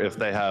matter if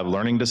they have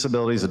learning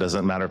disabilities. It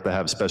doesn't matter if they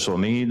have special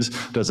needs.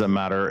 It doesn't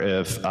matter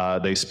if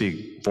they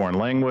speak foreign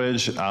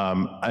language.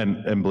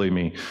 And believe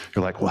me,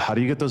 you're like, well, how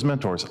do you get those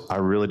mentors? I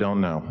really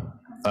don't know.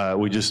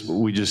 We just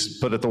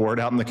put the word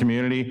out in the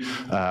community.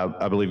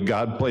 I believe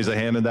God plays a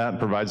hand in that and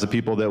provides the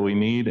people that we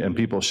need, and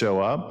people show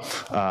up.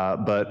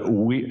 But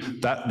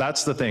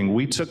that's the thing.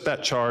 We took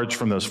that charge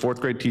from those fourth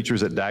grade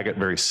teachers at Daggett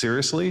very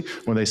seriously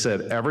when they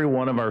said every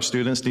one of our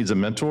students needs a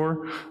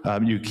mentor.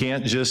 You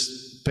can't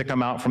just pick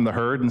them out from the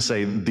herd and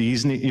say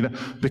these need,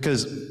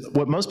 because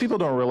what most people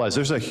don't realize,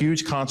 there's a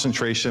huge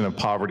concentration of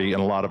poverty in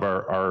a lot of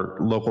our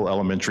local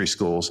elementary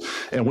schools.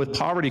 And with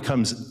poverty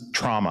comes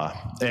trauma,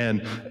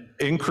 and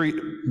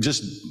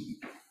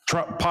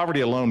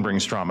poverty alone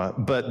brings trauma,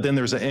 but then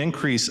there's an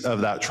increase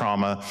of that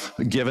trauma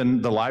given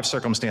the life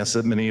circumstance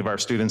that many of our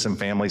students and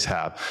families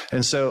have.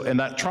 And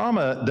that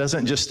trauma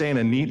doesn't just stay in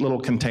a neat little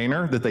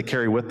container that they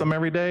carry with them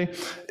every day.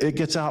 It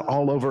gets out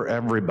all over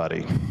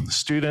everybody,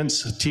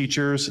 students,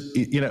 teachers,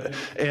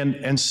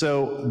 and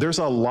so there's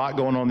a lot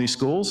going on in these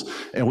schools,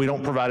 and we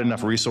don't provide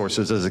enough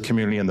resources as a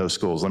community in those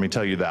schools, let me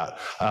tell you that.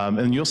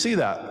 And you'll see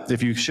that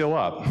if you show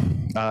up.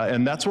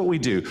 And that's what we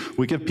do.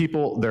 We give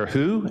people their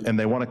who, and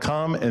they want to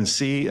come and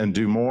see and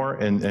do more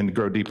and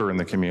grow deeper in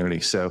the community.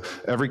 So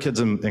every kid's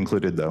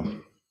included, though.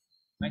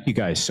 Thank you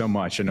guys so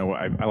much. I know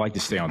I like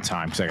to stay on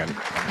time because I got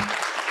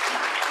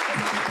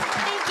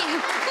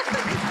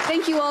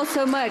Thank you all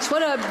so much.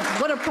 What a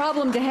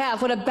problem to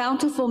have. What a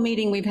bountiful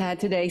meeting we've had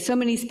today. So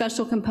many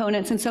special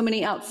components and so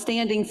many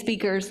outstanding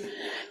speakers.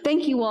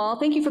 Thank you all.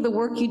 Thank you for the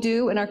work you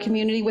do in our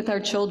community with our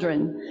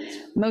children,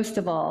 most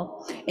of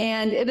all.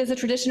 And it is a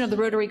tradition of the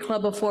Rotary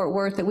Club of Fort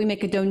Worth that we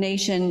make a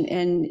donation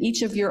in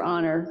each of your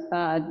honor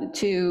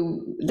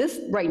to this.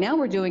 Right now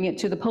we're doing it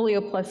to the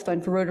Polio Plus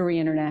Fund for Rotary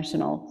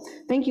International.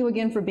 Thank you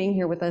again for being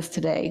here with us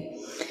today.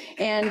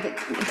 And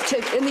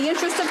in the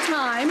interest of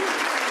time,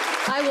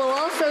 I will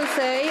also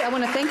say, I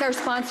want to thank our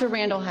sponsor,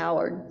 Randall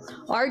Howard.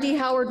 R.D.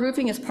 Howard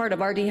Roofing is part of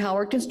R.D.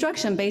 Howard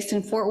Construction, based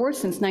in Fort Worth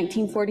since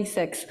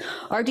 1946.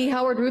 R.D.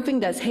 Howard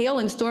Roofing does hail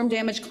and storm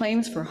damage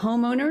claims for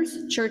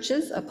homeowners,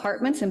 churches,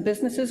 apartments, and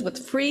businesses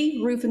with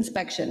free roof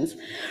inspections.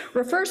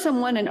 Refer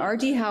someone and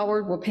R.D.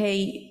 Howard will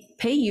pay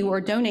you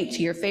or donate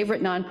to your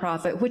favorite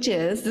nonprofit, which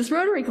is this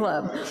Rotary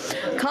Club.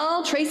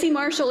 Call Tracy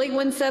Marshall,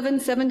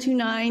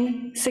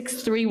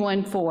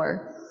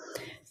 817-729-6314.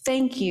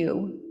 Thank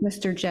you,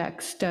 Mr.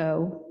 Jack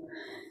Stowe,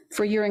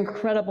 for your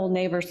incredible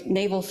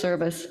naval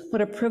service.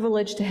 What a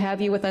privilege to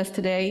have you with us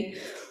today.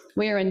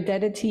 We are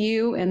indebted to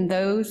you and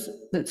those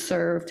that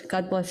served.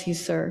 God bless you,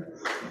 sir.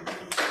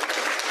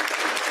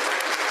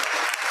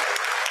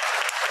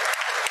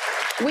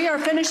 We are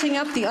finishing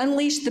up the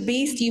Unleash the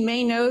Beast. You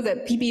may know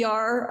that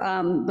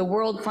PBR, the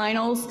World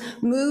Finals,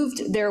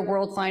 moved their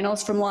World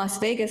Finals from Las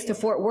Vegas to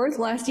Fort Worth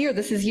last year.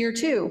 This is year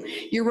 2.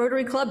 Your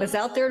Rotary Club is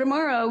out there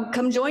tomorrow.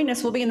 Come join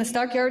us. We'll be in the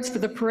stockyards for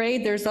the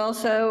parade. There's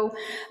also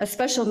a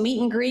special meet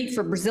and greet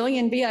for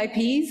Brazilian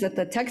VIPs at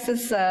the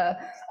Texas,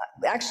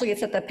 actually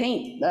it's at the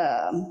paint,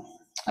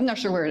 I'm not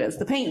sure where it is,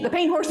 the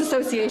Paint Horse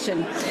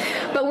Association.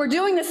 But we're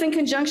doing this in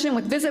conjunction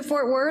with Visit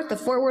Fort Worth, the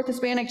Fort Worth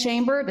Hispanic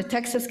Chamber, the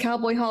Texas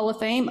Cowboy Hall of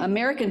Fame,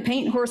 American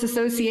Paint Horse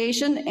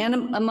Association,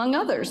 and among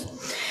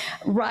others.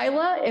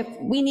 Ryla, if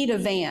we need a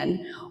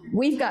van,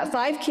 we've got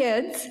 5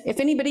 kids. If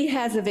anybody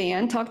has a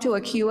van, talk to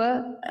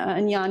Akua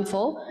and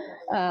Yanful.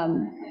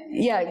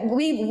 Yeah,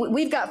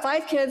 we've got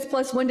 5 kids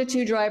plus 1 to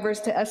 2 drivers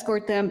to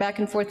escort them back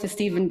and forth to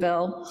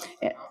Stephenville.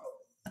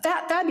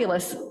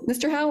 Fabulous.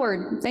 Mr.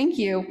 Howard, thank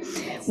you.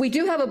 We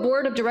do have a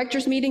Board of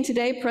Directors meeting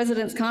today,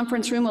 President's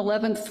Conference Room,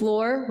 11th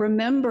floor.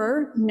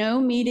 Remember, no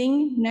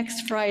meeting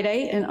next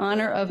Friday in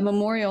honor of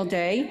Memorial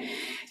Day.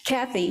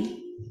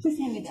 Kathy, please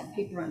hand me that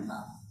paper on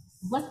top.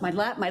 Left my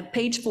lap, my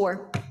page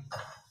 4.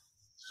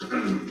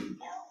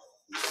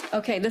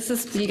 Okay,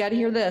 you got to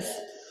hear this.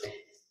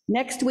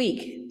 Next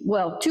week,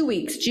 well, 2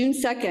 weeks, June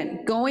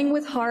 2nd, Going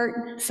with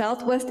Heart,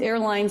 Southwest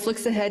Airlines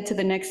looks ahead to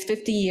the next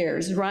 50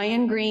 years.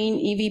 Ryan Green,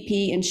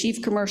 EVP and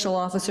Chief Commercial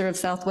Officer of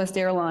Southwest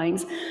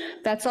Airlines.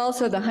 That's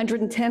also the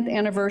 110th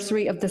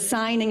anniversary of the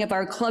signing of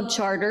our club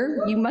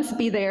charter. You must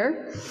be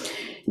there.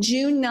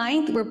 June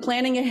 9th, we're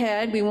planning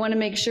ahead. We want to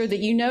make sure that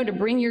you know to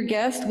bring your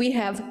guests. We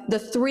have the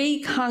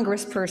 3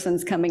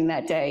 congresspersons coming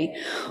that day.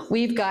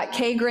 We've got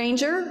Kay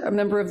Granger, a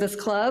member of this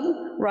club,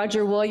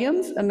 Roger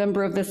Williams, a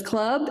member of this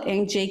club,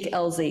 and Jake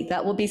Elzey.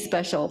 That will be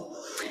special.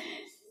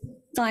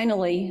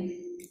 Finally,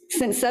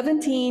 since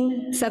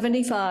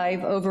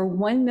 1775, over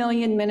 1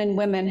 million men and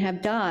women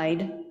have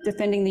died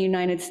defending the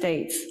United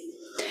States.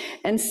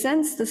 And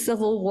since the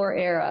Civil War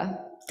era,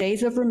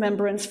 days of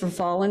remembrance for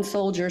fallen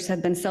soldiers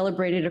have been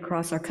celebrated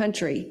across our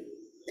country.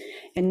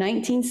 In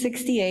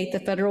 1968, the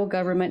federal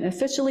government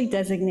officially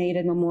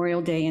designated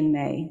Memorial Day in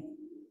May.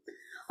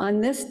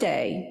 On this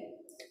day,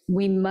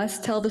 we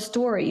must tell the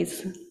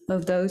stories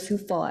of those who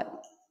fought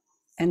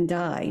and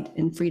died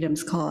in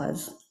freedom's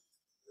cause.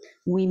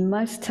 We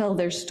must tell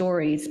their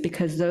stories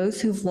because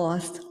those who've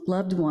lost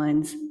loved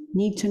ones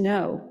need to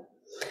know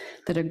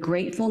that a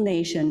grateful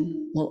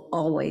nation will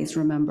always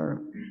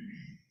remember.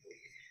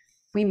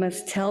 We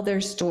must tell their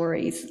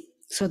stories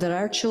so that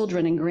our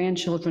children and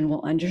grandchildren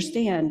will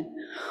understand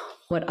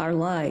what our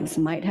lives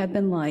might have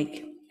been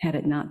like had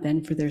it not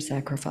been for their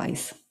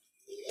sacrifice.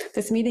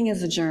 This meeting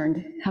is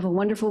adjourned. Have a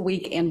wonderful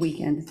week and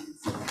weekend.